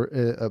store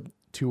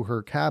to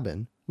her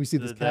cabin. We see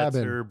this cabin.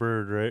 That's her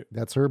bird, right?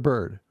 That's her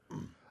bird.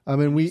 I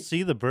mean, we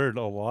see the bird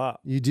a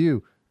lot. You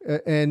do.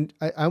 And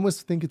I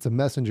almost think it's a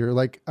messenger.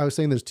 Like I was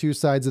saying, there's two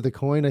sides of the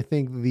coin. I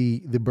think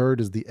the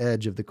bird is the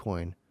edge of the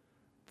coin.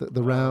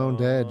 The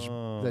round edge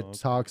that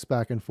talks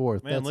back and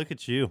forth. Man, look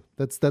at you.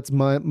 That's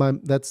my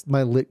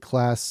lit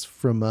class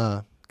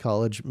from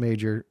college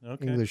major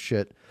English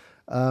shit.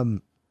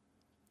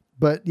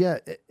 But yeah,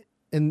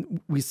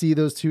 and we see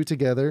those two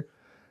together,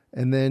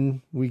 and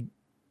then we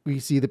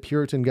see the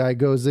Puritan guy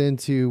goes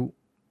into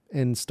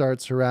and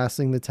starts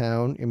harassing the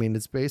town. I mean,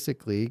 it's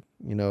basically,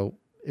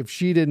 if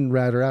she didn't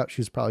rat her out,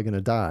 she's probably going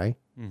to die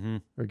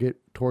or get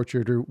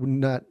tortured or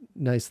not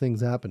nice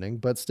things happening.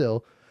 But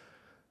still,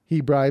 he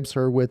bribes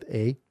her with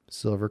a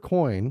silver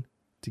coin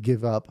to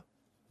give up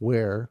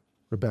where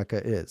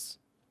Rebecca is.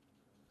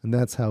 And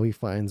that's how he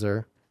finds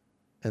her.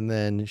 And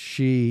then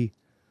she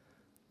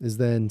is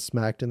then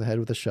smacked in the head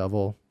with a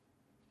shovel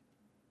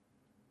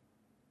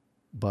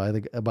by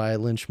a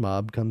lynch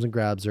mob, comes and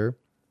grabs her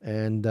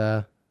and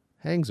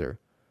hangs her.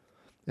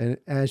 And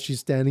as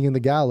she's standing in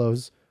the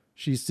gallows,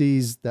 she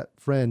sees that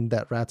friend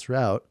that rats her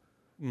out,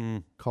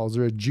 calls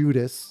her a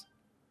Judas,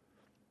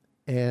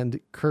 and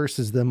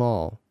curses them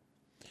all.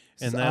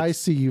 And I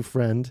see you,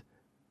 friend,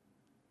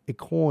 a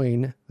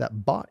coin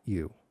that bought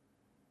you.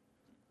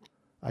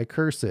 I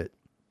curse it,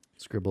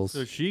 scribbles.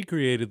 So she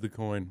created the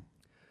coin.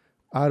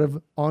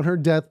 On her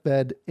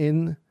deathbed,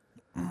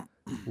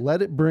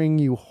 let it bring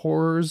you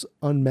horrors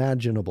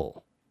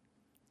unimaginable.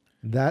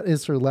 That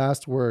is her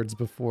last words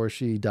before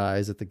she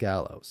dies at the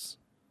gallows.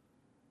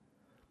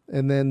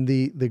 And then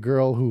the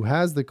girl who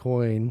has the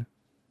coin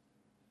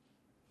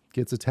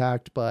gets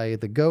attacked by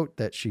the goat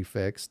that she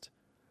fixed.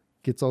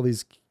 gets all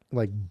these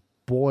like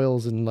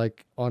boils and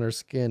like on her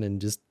skin and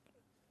just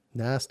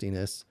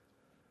nastiness,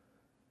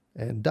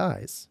 and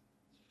dies.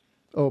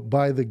 Oh,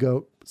 by the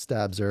goat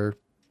stabs her.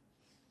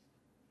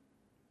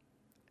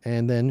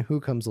 And then who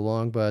comes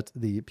along but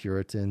the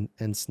Puritan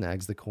and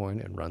snags the coin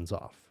and runs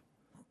off.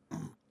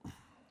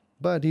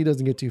 But he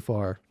doesn't get too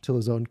far till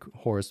his own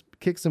horse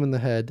kicks him in the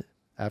head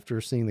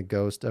after seeing the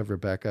ghost of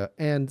Rebecca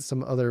and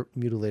some other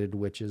mutilated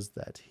witches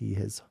that he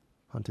has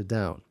hunted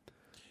down.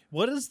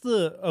 What is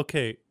the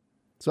okay?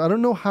 So I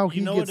don't know how he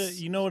You know gets. what?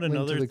 You know what linked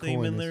to another the theme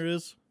coin in there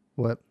is,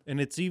 What? and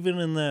it's even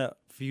in that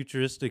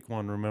futuristic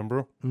one.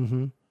 Remember?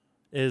 Mm-hmm.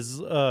 Is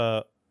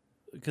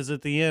because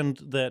at the end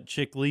that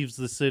chick leaves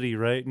the city,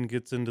 right, and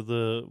gets into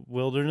the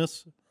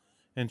wilderness,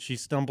 and she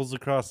stumbles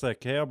across that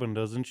cabin,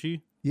 doesn't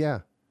she?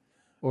 Yeah.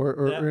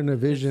 Or That- in a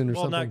vision or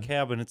well, something. not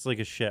cabin. It's like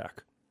a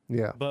shack.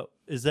 Yeah. But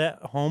is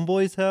that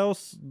Homeboy's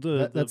house?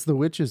 That's the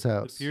witch's the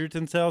house.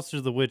 Puritan's house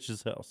or the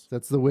witch's house?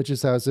 That's the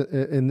witch's house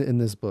in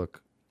this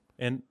book.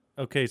 And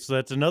okay, so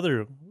that's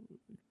another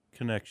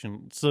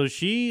connection. So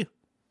she.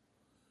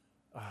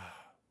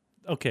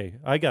 Okay,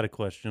 I got a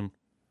question,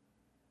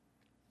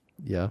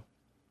 Yeah.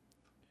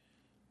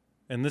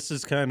 and this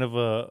is kind of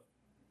a.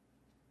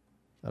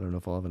 I don't know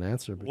if I'll have an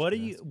answer. But What do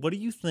can you ask. What do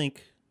you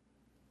think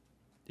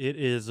it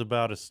is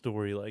about a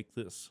story like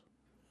this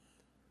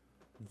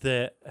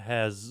that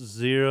has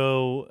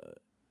zero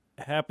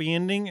happy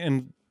ending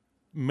and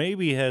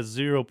maybe has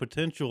zero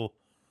potential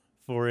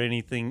for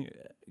anything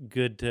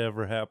good to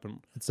ever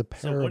happen? It's a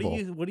So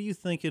parable. what do you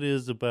think it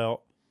is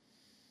about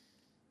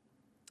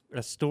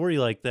a story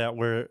like that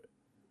where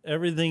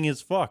everything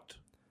is fucked?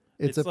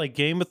 It's It's a like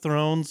Game of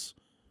Thrones,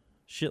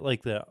 shit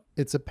like that.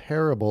 it's a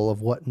parable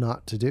of what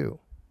not to do.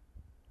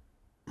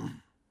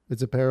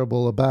 It's a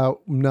parable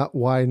about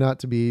why not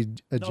to be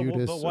a No,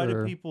 Judas. but why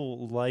or, do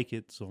people like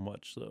it so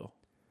much, though?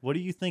 What do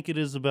you think it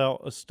is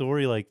about a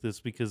story like this?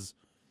 Because,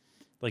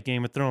 like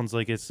Game of Thrones,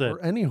 like I said,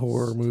 or any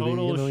horror movie?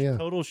 total, You know, yeah.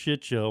 total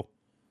shit show.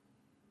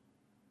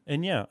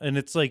 And yeah, and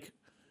it's like,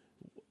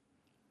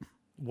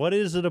 what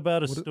is it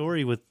about a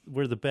story with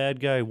where the bad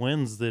guy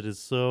wins that is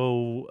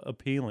so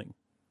appealing?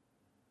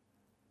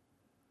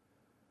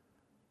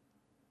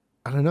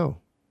 I don't know.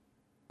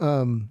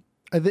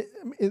 I think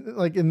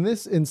like in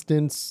this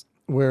instance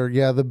where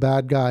the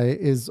bad guy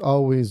is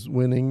always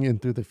winning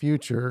and through the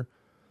future,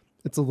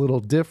 it's a little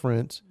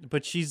different.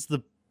 But she's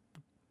the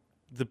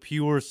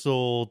pure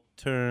soul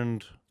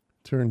turned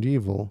Turned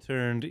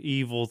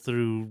evil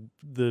through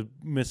the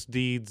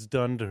misdeeds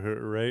done to her,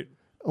 right?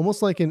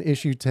 almost like in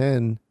issue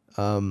 10,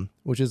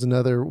 which is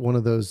another one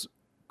of those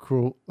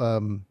cruel,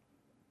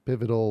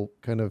 pivotal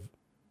kind of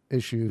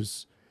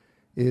issues,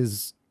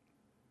 is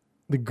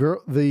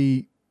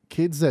the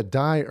kids that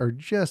die are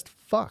just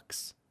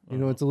fucks. You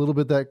know, it's a little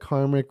bit that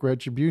karmic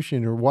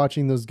retribution, or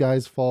watching those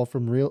guys fall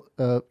from real,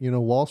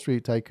 Wall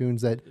Street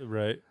tycoons that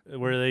Right.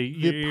 Where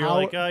you're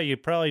power- like, you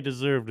probably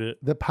deserved it.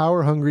 the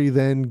power hungry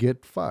then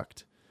get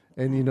fucked.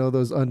 And,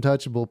 those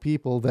untouchable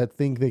people that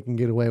think they can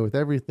get away with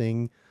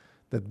everything,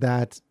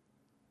 that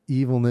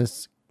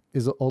evilness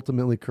is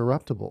ultimately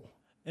corruptible.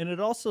 And it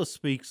also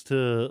speaks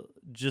to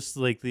just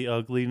like the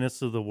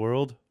ugliness of the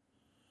world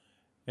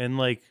and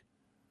like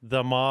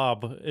the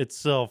mob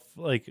itself,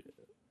 like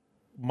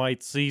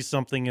might see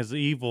something as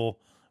evil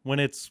when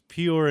it's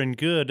pure and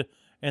good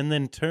and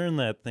then turn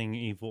that thing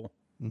evil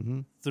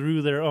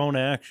through their own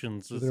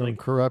actions. It's their own like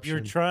corruption.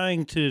 you're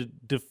trying to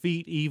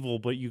defeat evil,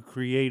 but you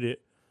create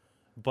it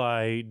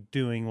by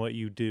doing what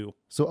you do.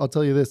 So I'll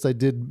tell you this, I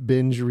did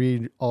binge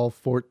read all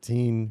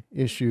 14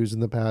 issues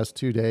in the past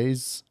 2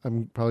 days.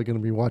 I'm probably going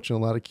to be watching a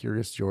lot of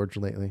Curious George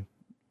lately,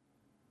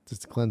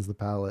 just to cleanse the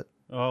palate.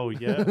 Oh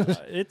yeah,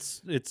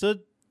 it's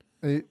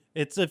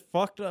a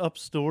fucked up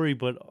story,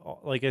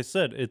 but like I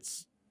said,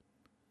 it's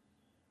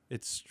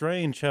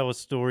strange how a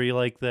story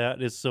like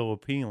that is so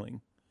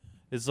appealing.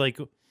 It's like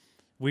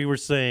we were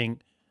saying,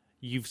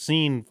 you've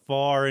seen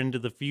far into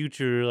the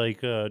future,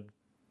 like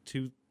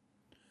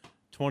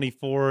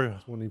 24,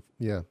 20,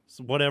 yeah.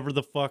 whatever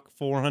the fuck,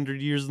 400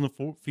 years in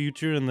the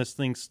future, and this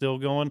thing's still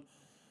going.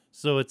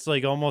 So it's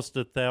like almost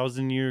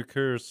 1,000-year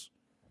curse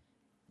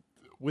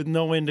with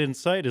no end in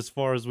sight as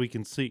far as we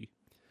can see.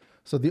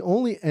 So the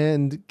only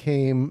end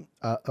came,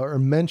 or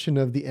mention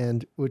of the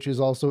end, which is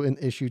also in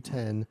issue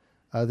 10.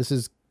 This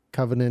is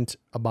Covenant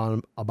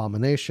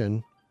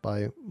Abomination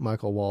by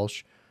Michael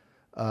Walsh.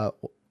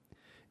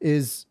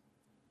 Is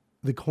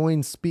the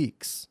coin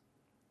speaks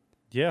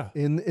Yeah.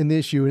 in the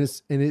issue,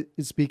 and it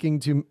is speaking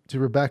to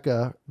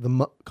Rebecca,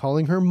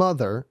 calling her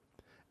mother,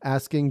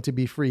 asking to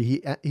be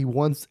free. He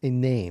wants a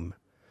name.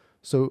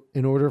 So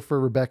in order for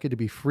Rebecca to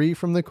be free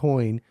from the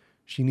coin,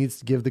 she needs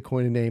to give the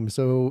coin a name.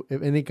 So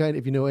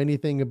if you know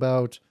anything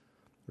about,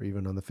 or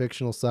even on the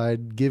fictional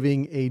side,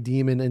 giving a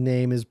demon a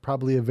name is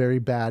probably a very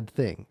bad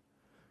thing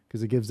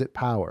because it gives it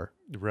power.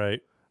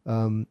 Right.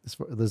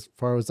 As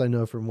far as I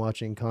know from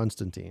watching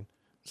Constantine,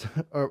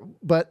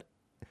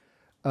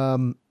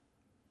 and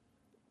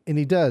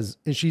he does,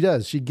 and she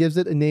does. She gives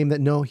it a name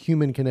that no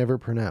human can ever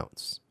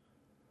pronounce.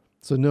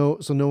 So no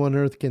one on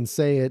earth can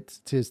say it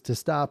to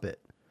stop it.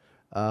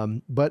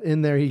 But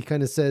in there, he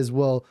kind of says,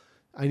 well,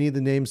 I need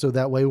the name so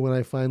that way when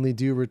I finally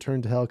do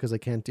return to hell, because I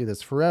can't do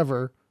this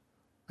forever,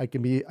 I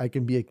can be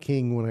a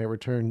king when I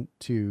return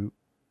to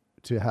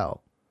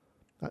hell.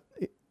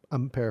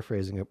 I'm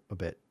paraphrasing a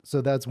bit.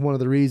 So that's one of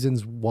the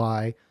reasons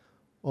why,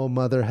 oh,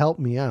 Mother, help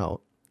me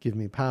out. Give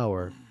me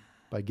power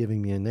by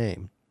giving me a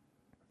name.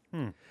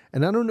 And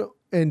I don't know.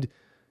 And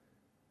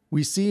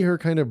we see her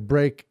kind of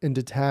break and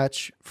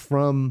detach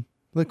from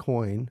the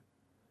coin.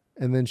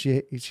 And then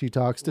she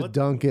talks to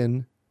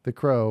Duncan, the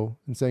crow,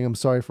 and saying, I'm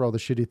sorry for all the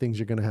shitty things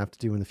you're going to have to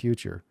do in the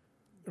future.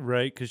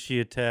 Right, because she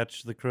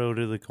attached the crow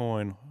to the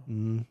coin.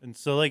 And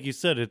so, like you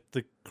said,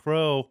 the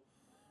crow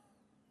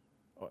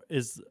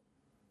is...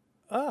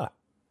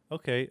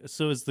 okay.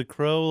 So is the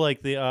crow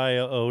like the eye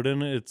of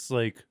Odin? It's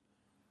like...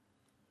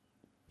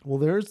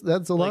 Well,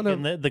 that's a lot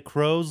of... the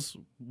crows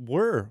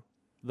were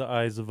the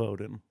eyes of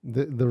Odin.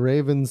 The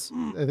ravens,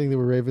 I think they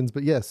were ravens,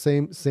 but yes,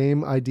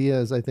 same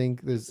ideas. I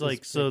think there's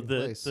like, so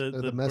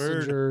the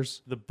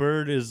messengers. The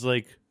bird is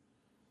like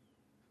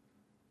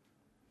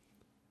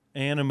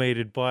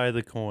animated by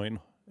the coin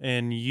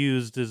and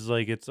used as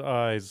like its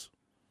eyes,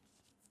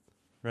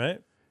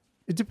 right?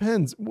 It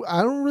depends.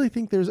 I don't really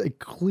think there's a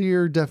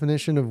clear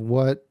definition of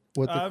what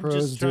the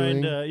crow's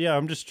doing.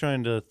 I'm just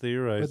trying to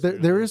theorize.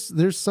 But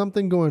there's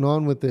something going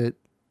on with it,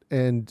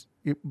 and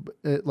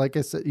like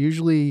I said,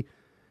 usually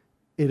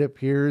it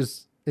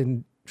appears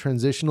in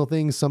transitional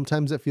things.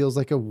 Sometimes it feels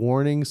like a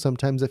warning.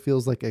 Sometimes it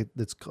feels like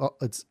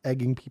it's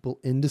egging people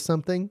into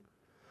something.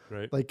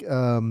 Right. Like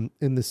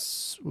in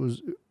this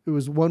it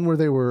was one where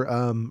they were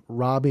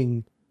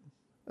robbing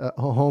a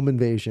home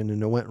invasion,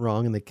 and it went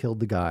wrong, and they killed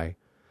the guy.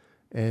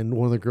 And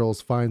one of the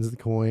girls finds the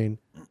coin.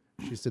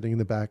 She's sitting in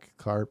the back of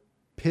the car,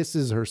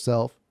 pisses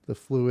herself, the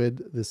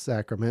fluid, the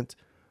sacrament,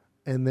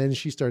 and then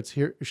she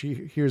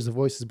hears the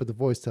voices, but the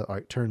voice tells, all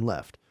right, turn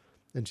left.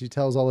 And she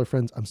tells all her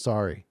friends, I'm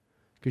sorry,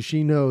 because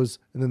she knows.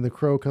 And then the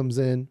crow comes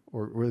in,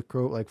 or the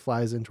crow like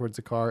flies in towards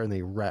the car, and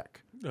they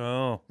wreck.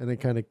 Oh, and it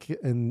kind of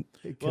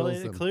it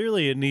kills them.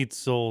 Clearly, it needs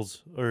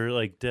souls or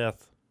like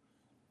death.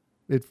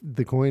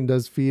 The coin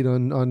does feed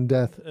on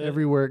death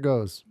everywhere it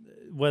goes.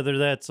 Whether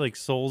that's like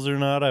souls or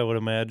not, I would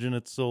imagine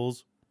it's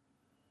souls.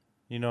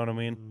 You know what I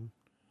mean? Mm-hmm.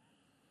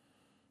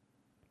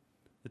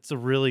 It's a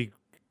really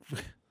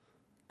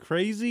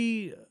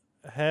crazy,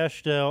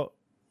 hashed out,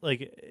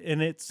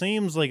 and it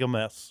seems like a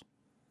mess.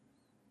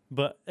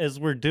 But as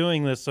we're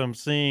doing this, I'm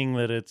seeing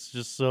that it's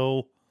just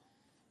so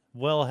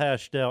well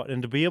hashed out.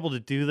 And to be able to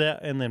do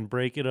that and then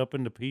break it up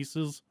into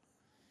pieces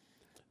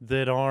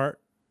that aren't,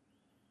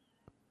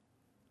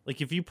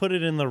 like if you put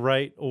it in the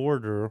right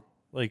order,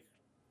 like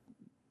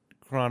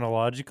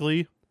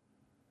chronologically.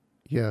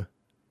 Yeah.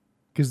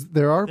 Because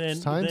there are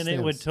timestamps. Then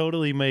it would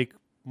totally make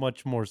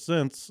much more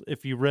sense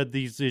if you read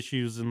these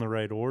issues in the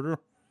right order.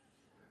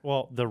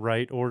 Well, the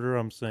right order,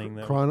 I'm saying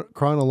that.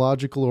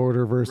 Chronological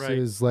order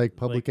versus like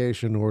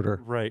publication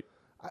order. Right.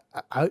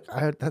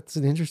 I that's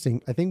an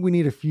interesting. I think we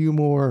need a few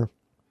more.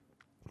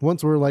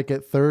 Once we're like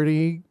at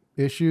 30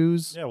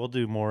 issues. Yeah, we'll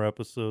do more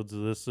episodes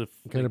of this if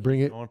kind of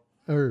bring it.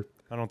 Or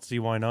I don't see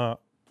why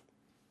not.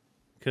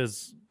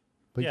 Because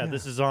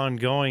this is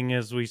ongoing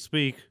as we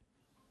speak.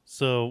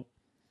 So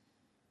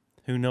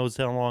who knows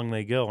how long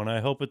they go? And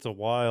I hope it's a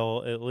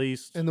while at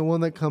least. And the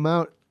one that come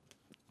out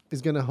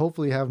is going to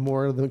hopefully have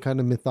more of the kind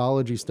of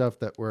mythology stuff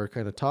that we're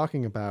kind of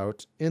talking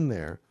about in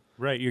there.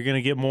 Right. You're going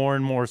to get more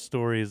and more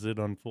stories as it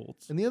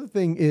unfolds. And the other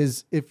thing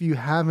is, if you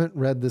haven't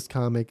read this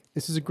comic,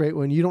 this is a great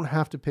one. You don't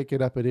have to pick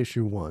it up at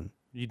issue 1.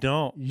 You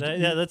don't.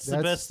 That's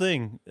the best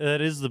thing.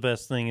 That is the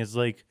best thing is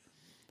like,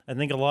 I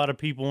think a lot of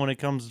people when it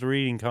comes to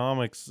reading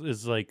comics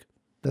is like,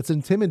 that's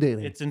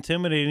intimidating. It's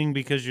intimidating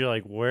because you're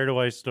like, where do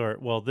I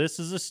start? Well, this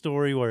is a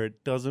story where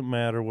it doesn't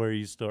matter where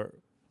you start.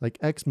 Like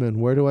X-Men,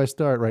 where do I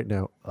start right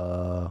now?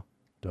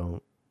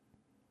 Don't.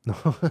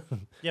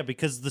 Yeah,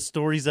 because the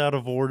story's out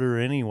of order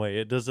anyway.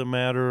 It doesn't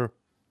matter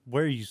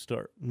where you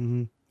start.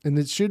 Mm-hmm. And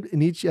it should,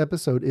 in each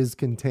episode, is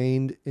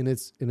contained in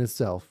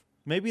itself.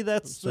 Maybe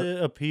that's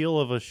the appeal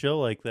of a show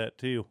like that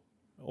too,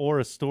 or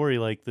a story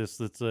like this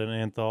that's an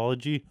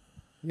anthology.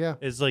 Yeah,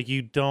 it's like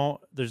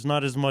there's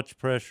not as much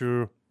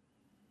pressure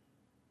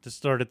to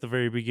start at the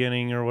very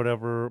beginning or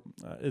whatever.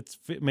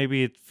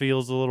 Maybe it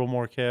feels a little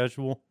more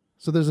casual.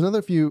 So there's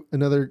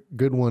another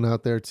good one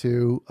out there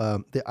too.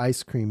 The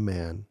Ice Cream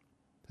Man.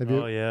 I've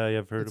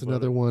heard it's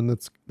another one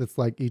that's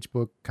like each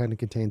book kind of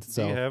contains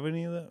itself. Do you have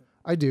any of that?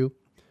 I do.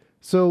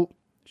 So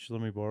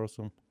let me borrow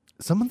some.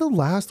 Some of the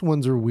last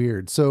ones are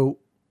weird. So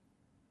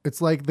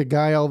it's like the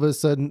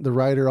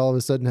writer all of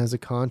a sudden has a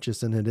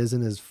conscience and it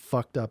isn't as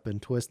fucked up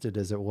and twisted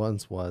as it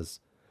once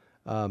was.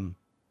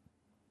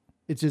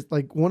 It's just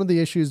like one of the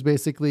issues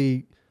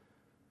basically,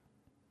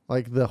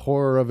 like the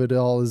horror of it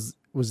all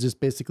was just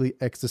basically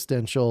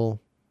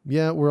existential.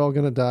 Yeah, we're all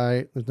going to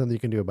die. There's nothing you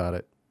can do about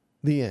it.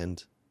 The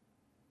end.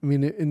 I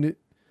mean,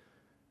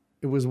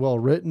 it was well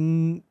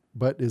written,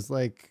 but is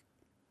like,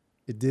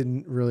 it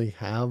didn't really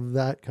have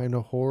that kind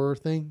of horror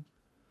thing.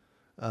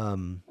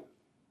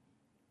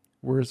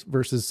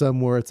 versus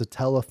some where it's a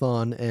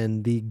telethon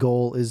and the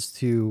goal is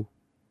to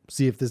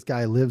see if this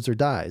guy lives or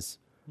dies.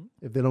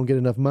 If they don't get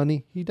enough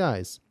money, he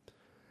dies.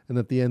 And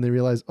at the end, they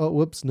realize, oh,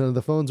 whoops, none of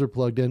the phones are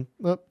plugged in.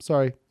 Oh,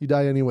 sorry, you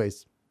die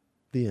anyways.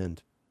 The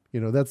end.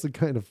 That's the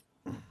kind of,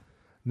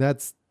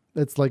 that's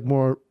like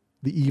more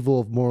the evil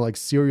of more like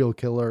serial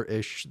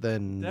killer-ish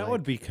than That like,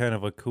 would be kind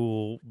of a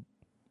cool,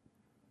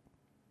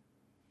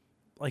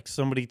 like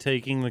somebody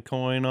taking the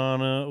coin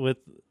on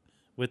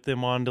with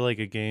them onto like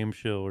a game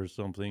show or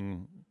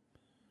something,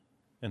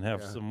 and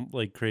have some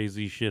like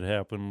crazy shit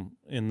happen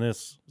in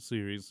this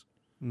series.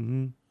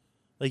 Mm-hmm.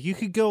 Like you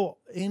could go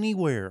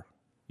anywhere.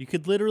 You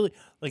could literally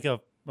like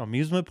a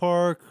amusement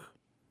park.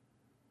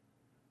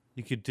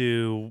 You could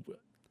do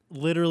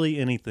literally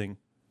anything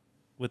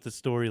with a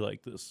story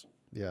like this.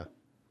 Yeah.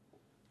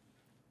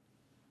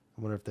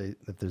 I wonder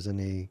if there's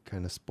any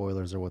kind of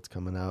spoilers or what's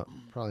coming out.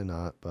 Probably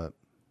not, but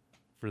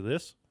For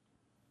this?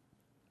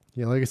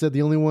 yeah, like I said,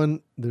 the only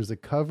one there's a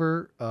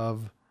cover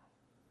of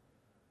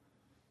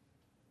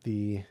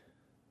the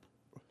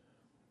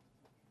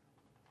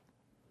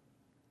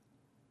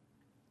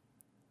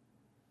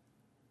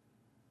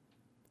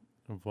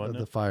Of what now?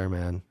 the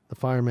fireman. The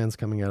fireman's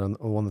coming out on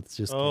the one that's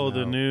just Oh,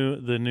 came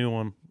the out. new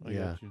one. I Yeah.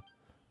 got you.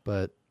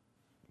 But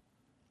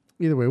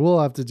either way,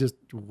 we'll have to just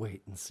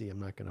wait and see. I'm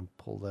not going to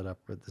pull that up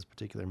at this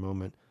particular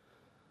moment.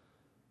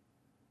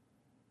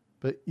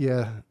 But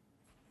yeah.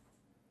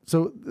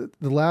 So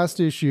the last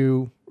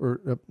issue,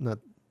 or not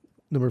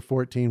number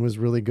 14, was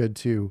really good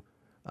too.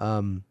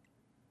 And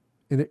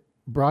it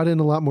brought in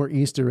a lot more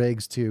Easter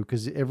eggs too,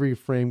 because every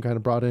frame kind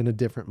of brought in a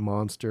different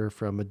monster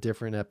from a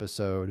different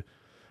episode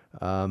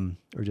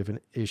or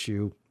different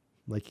issue.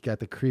 Like you got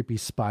the creepy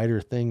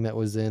spider thing that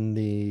was in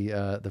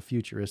the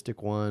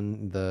futuristic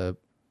one, the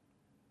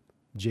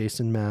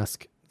Jason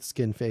mask,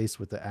 skin face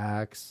with the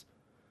axe,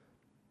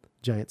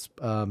 giants.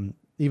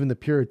 Even the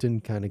Puritan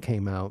kind of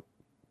came out.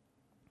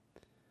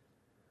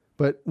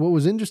 But what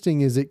was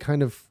interesting is it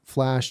kind of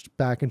flashed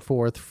back and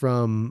forth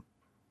from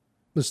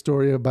the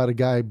story about a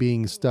guy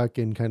being stuck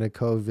in kind of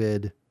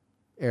COVID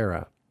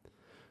era.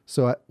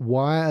 So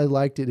why I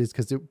liked it is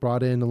because it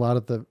brought in a lot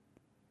of the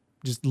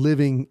just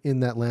living in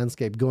that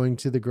landscape, going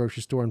to the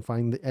grocery store and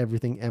finding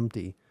everything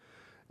empty.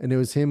 And it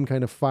was him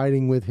kind of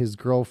fighting with his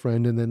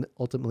girlfriend and then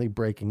ultimately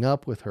breaking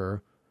up with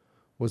her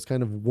was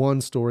kind of one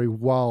story,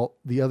 while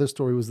the other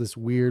story was this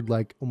weird,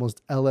 like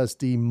almost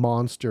LSD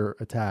monster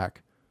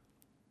attack,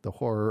 the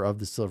horror of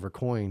the silver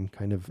coin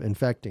kind of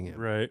infecting him.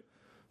 Right.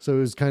 So it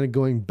was kind of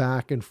going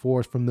back and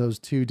forth from those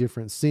two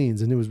different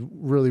scenes, and it was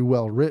really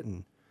well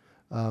written.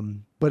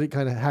 But it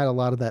kind of had a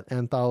lot of that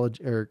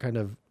anthology or kind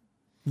of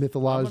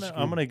mythology.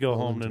 I'm gonna go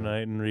home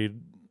tonight and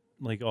read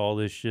like all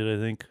this shit. I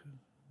think,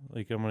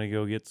 like I'm gonna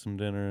go get some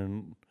dinner,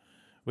 and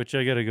which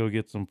I gotta go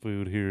get some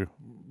food here.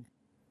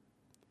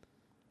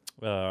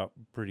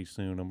 Pretty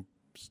soon. I'm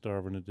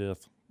starving to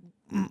death.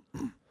 You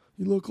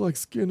look like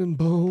skin and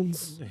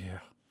bones. Yeah.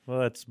 Well,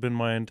 that's been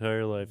my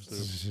entire life.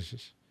 So.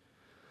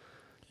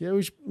 Yeah,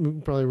 we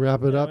should probably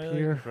wrap it up I think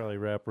here. we'll probably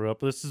wrap her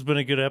up. This has been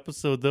a good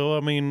episode, though. I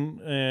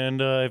mean,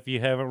 and if you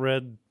haven't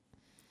read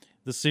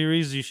the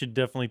series, you should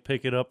definitely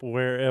pick it up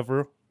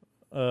wherever.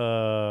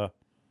 And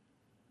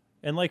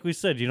like we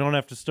said, you don't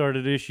have to start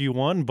at issue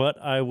 1,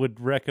 but I would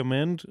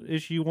recommend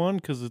issue 1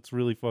 because it's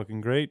really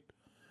fucking great.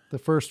 The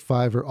first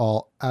 5 are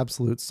all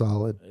absolute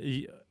solid.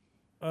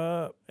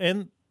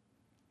 And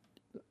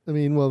I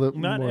mean, well,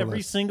 not more or every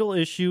less. single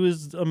issue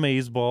is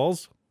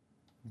amazeballs,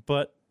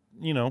 but,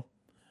 you know,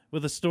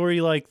 with a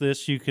story like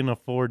this, you can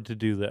afford to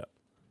do that.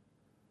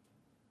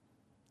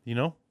 You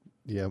know?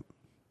 Yep.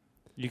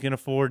 You can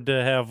afford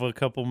to have a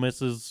couple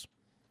misses.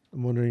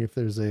 I'm wondering if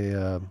there's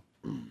a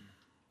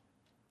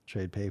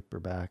trade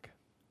paperback.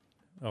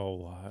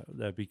 Oh,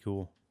 that'd be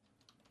cool.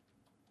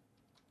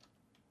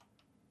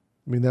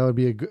 I mean, that would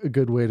be a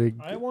good way to.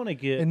 I want to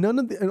get. And none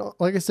of the, and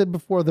like I said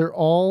before, they're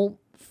all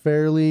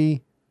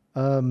fairly.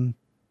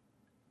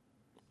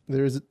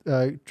 There's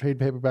a trade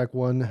paperback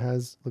one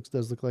does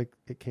look like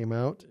it came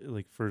out.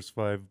 Like first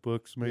 5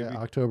 books, maybe. Yeah,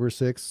 October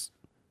 6th.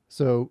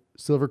 So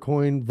Silver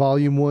Coin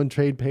Volume 1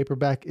 trade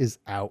paperback is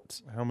out.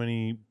 How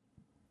many?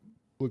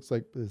 Looks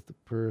like it's the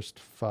first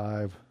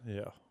 5.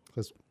 Yeah.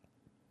 That's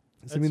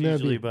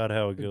Usually about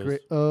how it goes.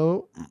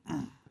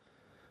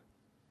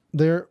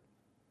 Their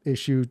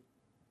issue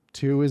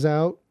 2 is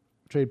out,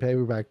 trade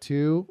paperback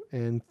 2,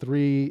 and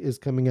 3 is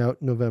coming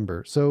out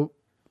November. So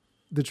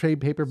the trade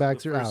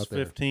paperbacks The are first out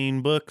there.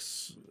 15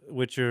 books,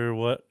 which are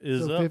what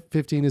is So up.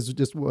 15 is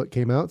just what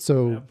came out.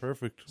 So Yeah,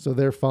 perfect. so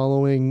they're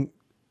following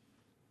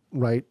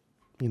right,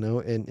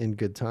 in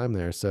good time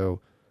there. So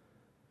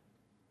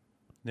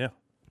Yeah.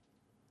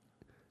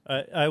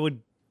 I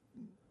would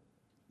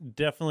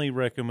definitely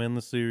recommend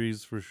the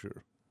series for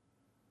sure.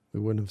 we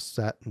wouldn't have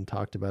sat and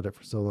talked about it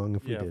for so long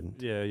if we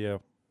didn't. Yeah.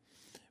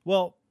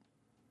 Well,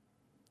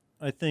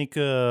 I think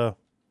So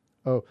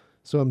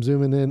I'm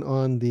zooming in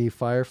on the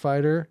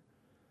firefighter,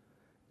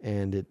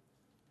 and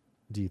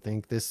do you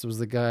think this was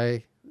the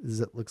guy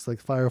looks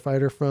like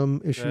firefighter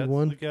from issue That's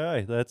 1. the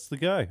guy. That's the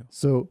guy.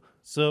 So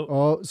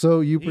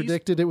you He's-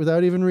 predicted it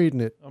without even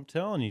reading it. I'm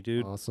telling you,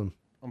 dude. Awesome.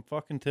 I'm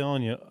fucking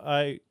telling you.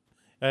 I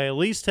at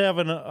least have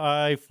an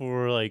eye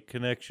for like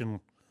connection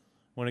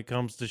when it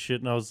comes to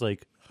shit. And I was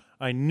like,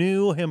 I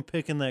knew him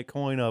picking that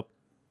coin up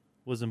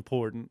was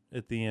important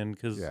at the end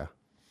because Yeah.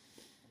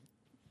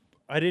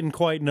 I didn't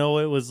quite know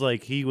it was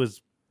like he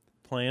was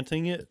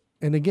planting it.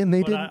 And again,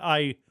 they But didn't.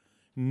 I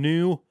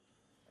knew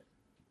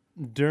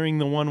during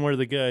the one where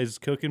the guy's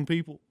cooking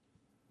people.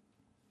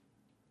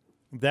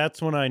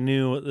 That's when I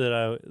knew that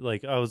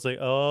I was like,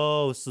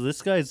 oh, so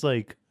this guy's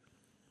like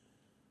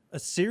a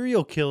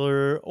serial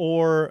killer,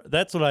 or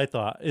that's what I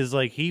thought is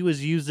like he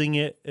was using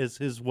it as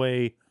his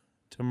way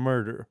to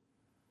murder.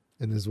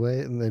 in his way,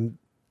 and then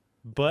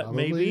But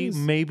Probably is.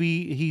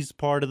 maybe he's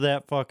part of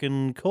that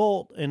fucking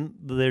cult and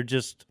they're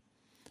just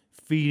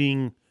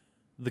feeding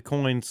the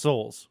coin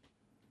souls.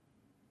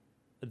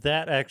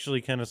 That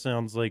actually kind of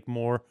sounds like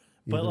more,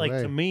 but Either like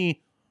way. to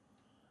me,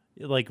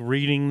 like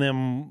reading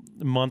them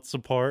months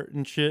apart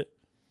and shit,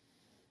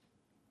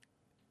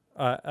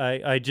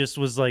 I just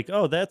was like,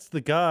 oh, that's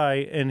the guy,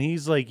 and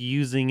he's like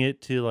using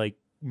it to like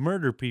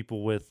murder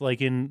people with,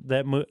 like in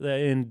that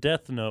in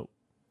Death Note.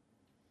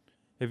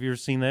 Have you ever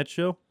seen that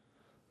show?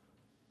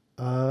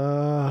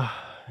 I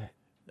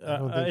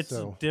don't think It's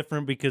so.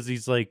 different because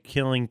he's like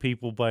killing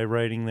people by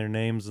writing their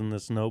names in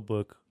this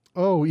notebook.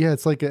 Oh yeah,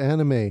 it's like an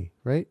anime,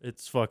 right?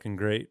 It's fucking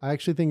great. I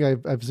actually think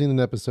I've seen an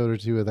episode or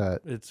two of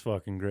that. It's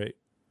fucking great.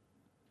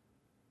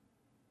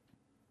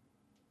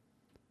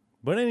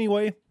 But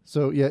anyway,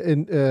 So yeah,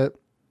 in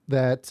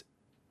that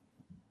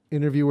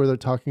interview where they're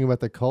talking about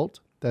the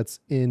cult, that's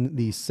in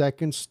the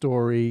second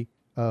story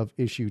of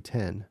issue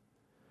 10.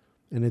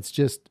 And it's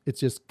just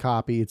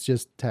copy, it's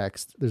just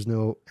text. There's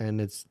no,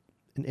 and it's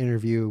an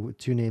interview with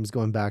two names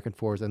going back and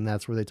forth, and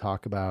that's where they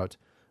talk about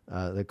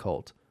the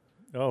cult.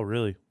 oh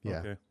really? Yeah.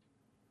 Okay.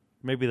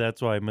 Maybe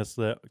that's why I missed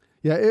that.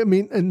 Yeah, I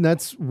mean, and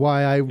that's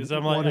why I 'Cause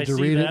I'm like, wanted I to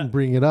see read it that. and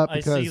bring it up I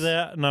because see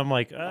that and I'm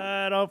like,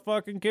 I don't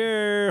fucking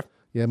care.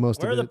 yeah,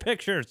 most Where are of the it.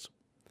 pictures?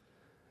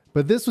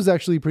 But this was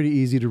actually pretty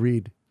easy to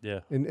read.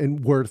 Yeah.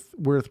 And worth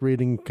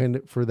reading kind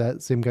of for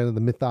that same kind of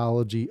the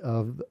mythology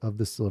of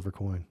the silver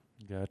coin.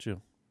 Gotcha.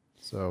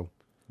 So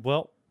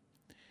Well,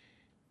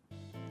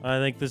 I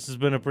think this has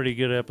been a pretty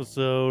good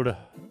episode.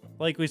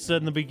 Like we said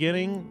in the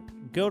beginning,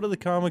 go to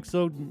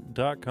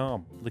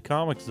thecomiczone.com. The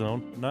Comic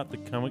Zone, not the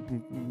comic.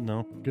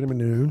 No. get him a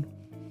noon.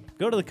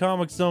 Go to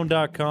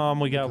thecomiczone.com.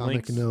 We got Comic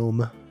links.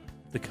 gnome.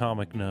 The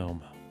Comic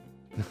Gnome.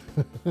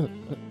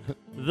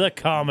 The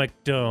Comic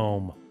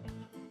Dome.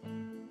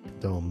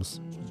 Domes.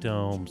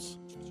 Domes.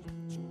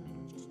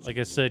 Like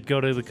I said,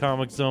 go to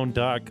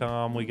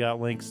thecomiczone.com. We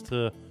got links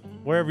to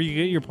wherever you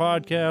get your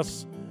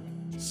podcasts.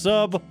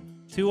 Sub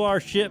to our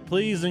shit,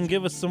 please, and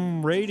give us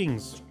some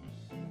ratings.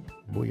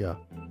 Booyah.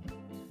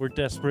 We're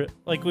desperate.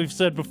 Like we've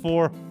said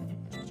before.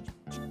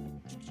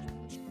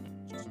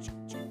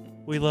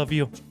 We love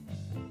you.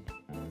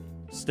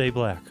 Stay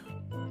black.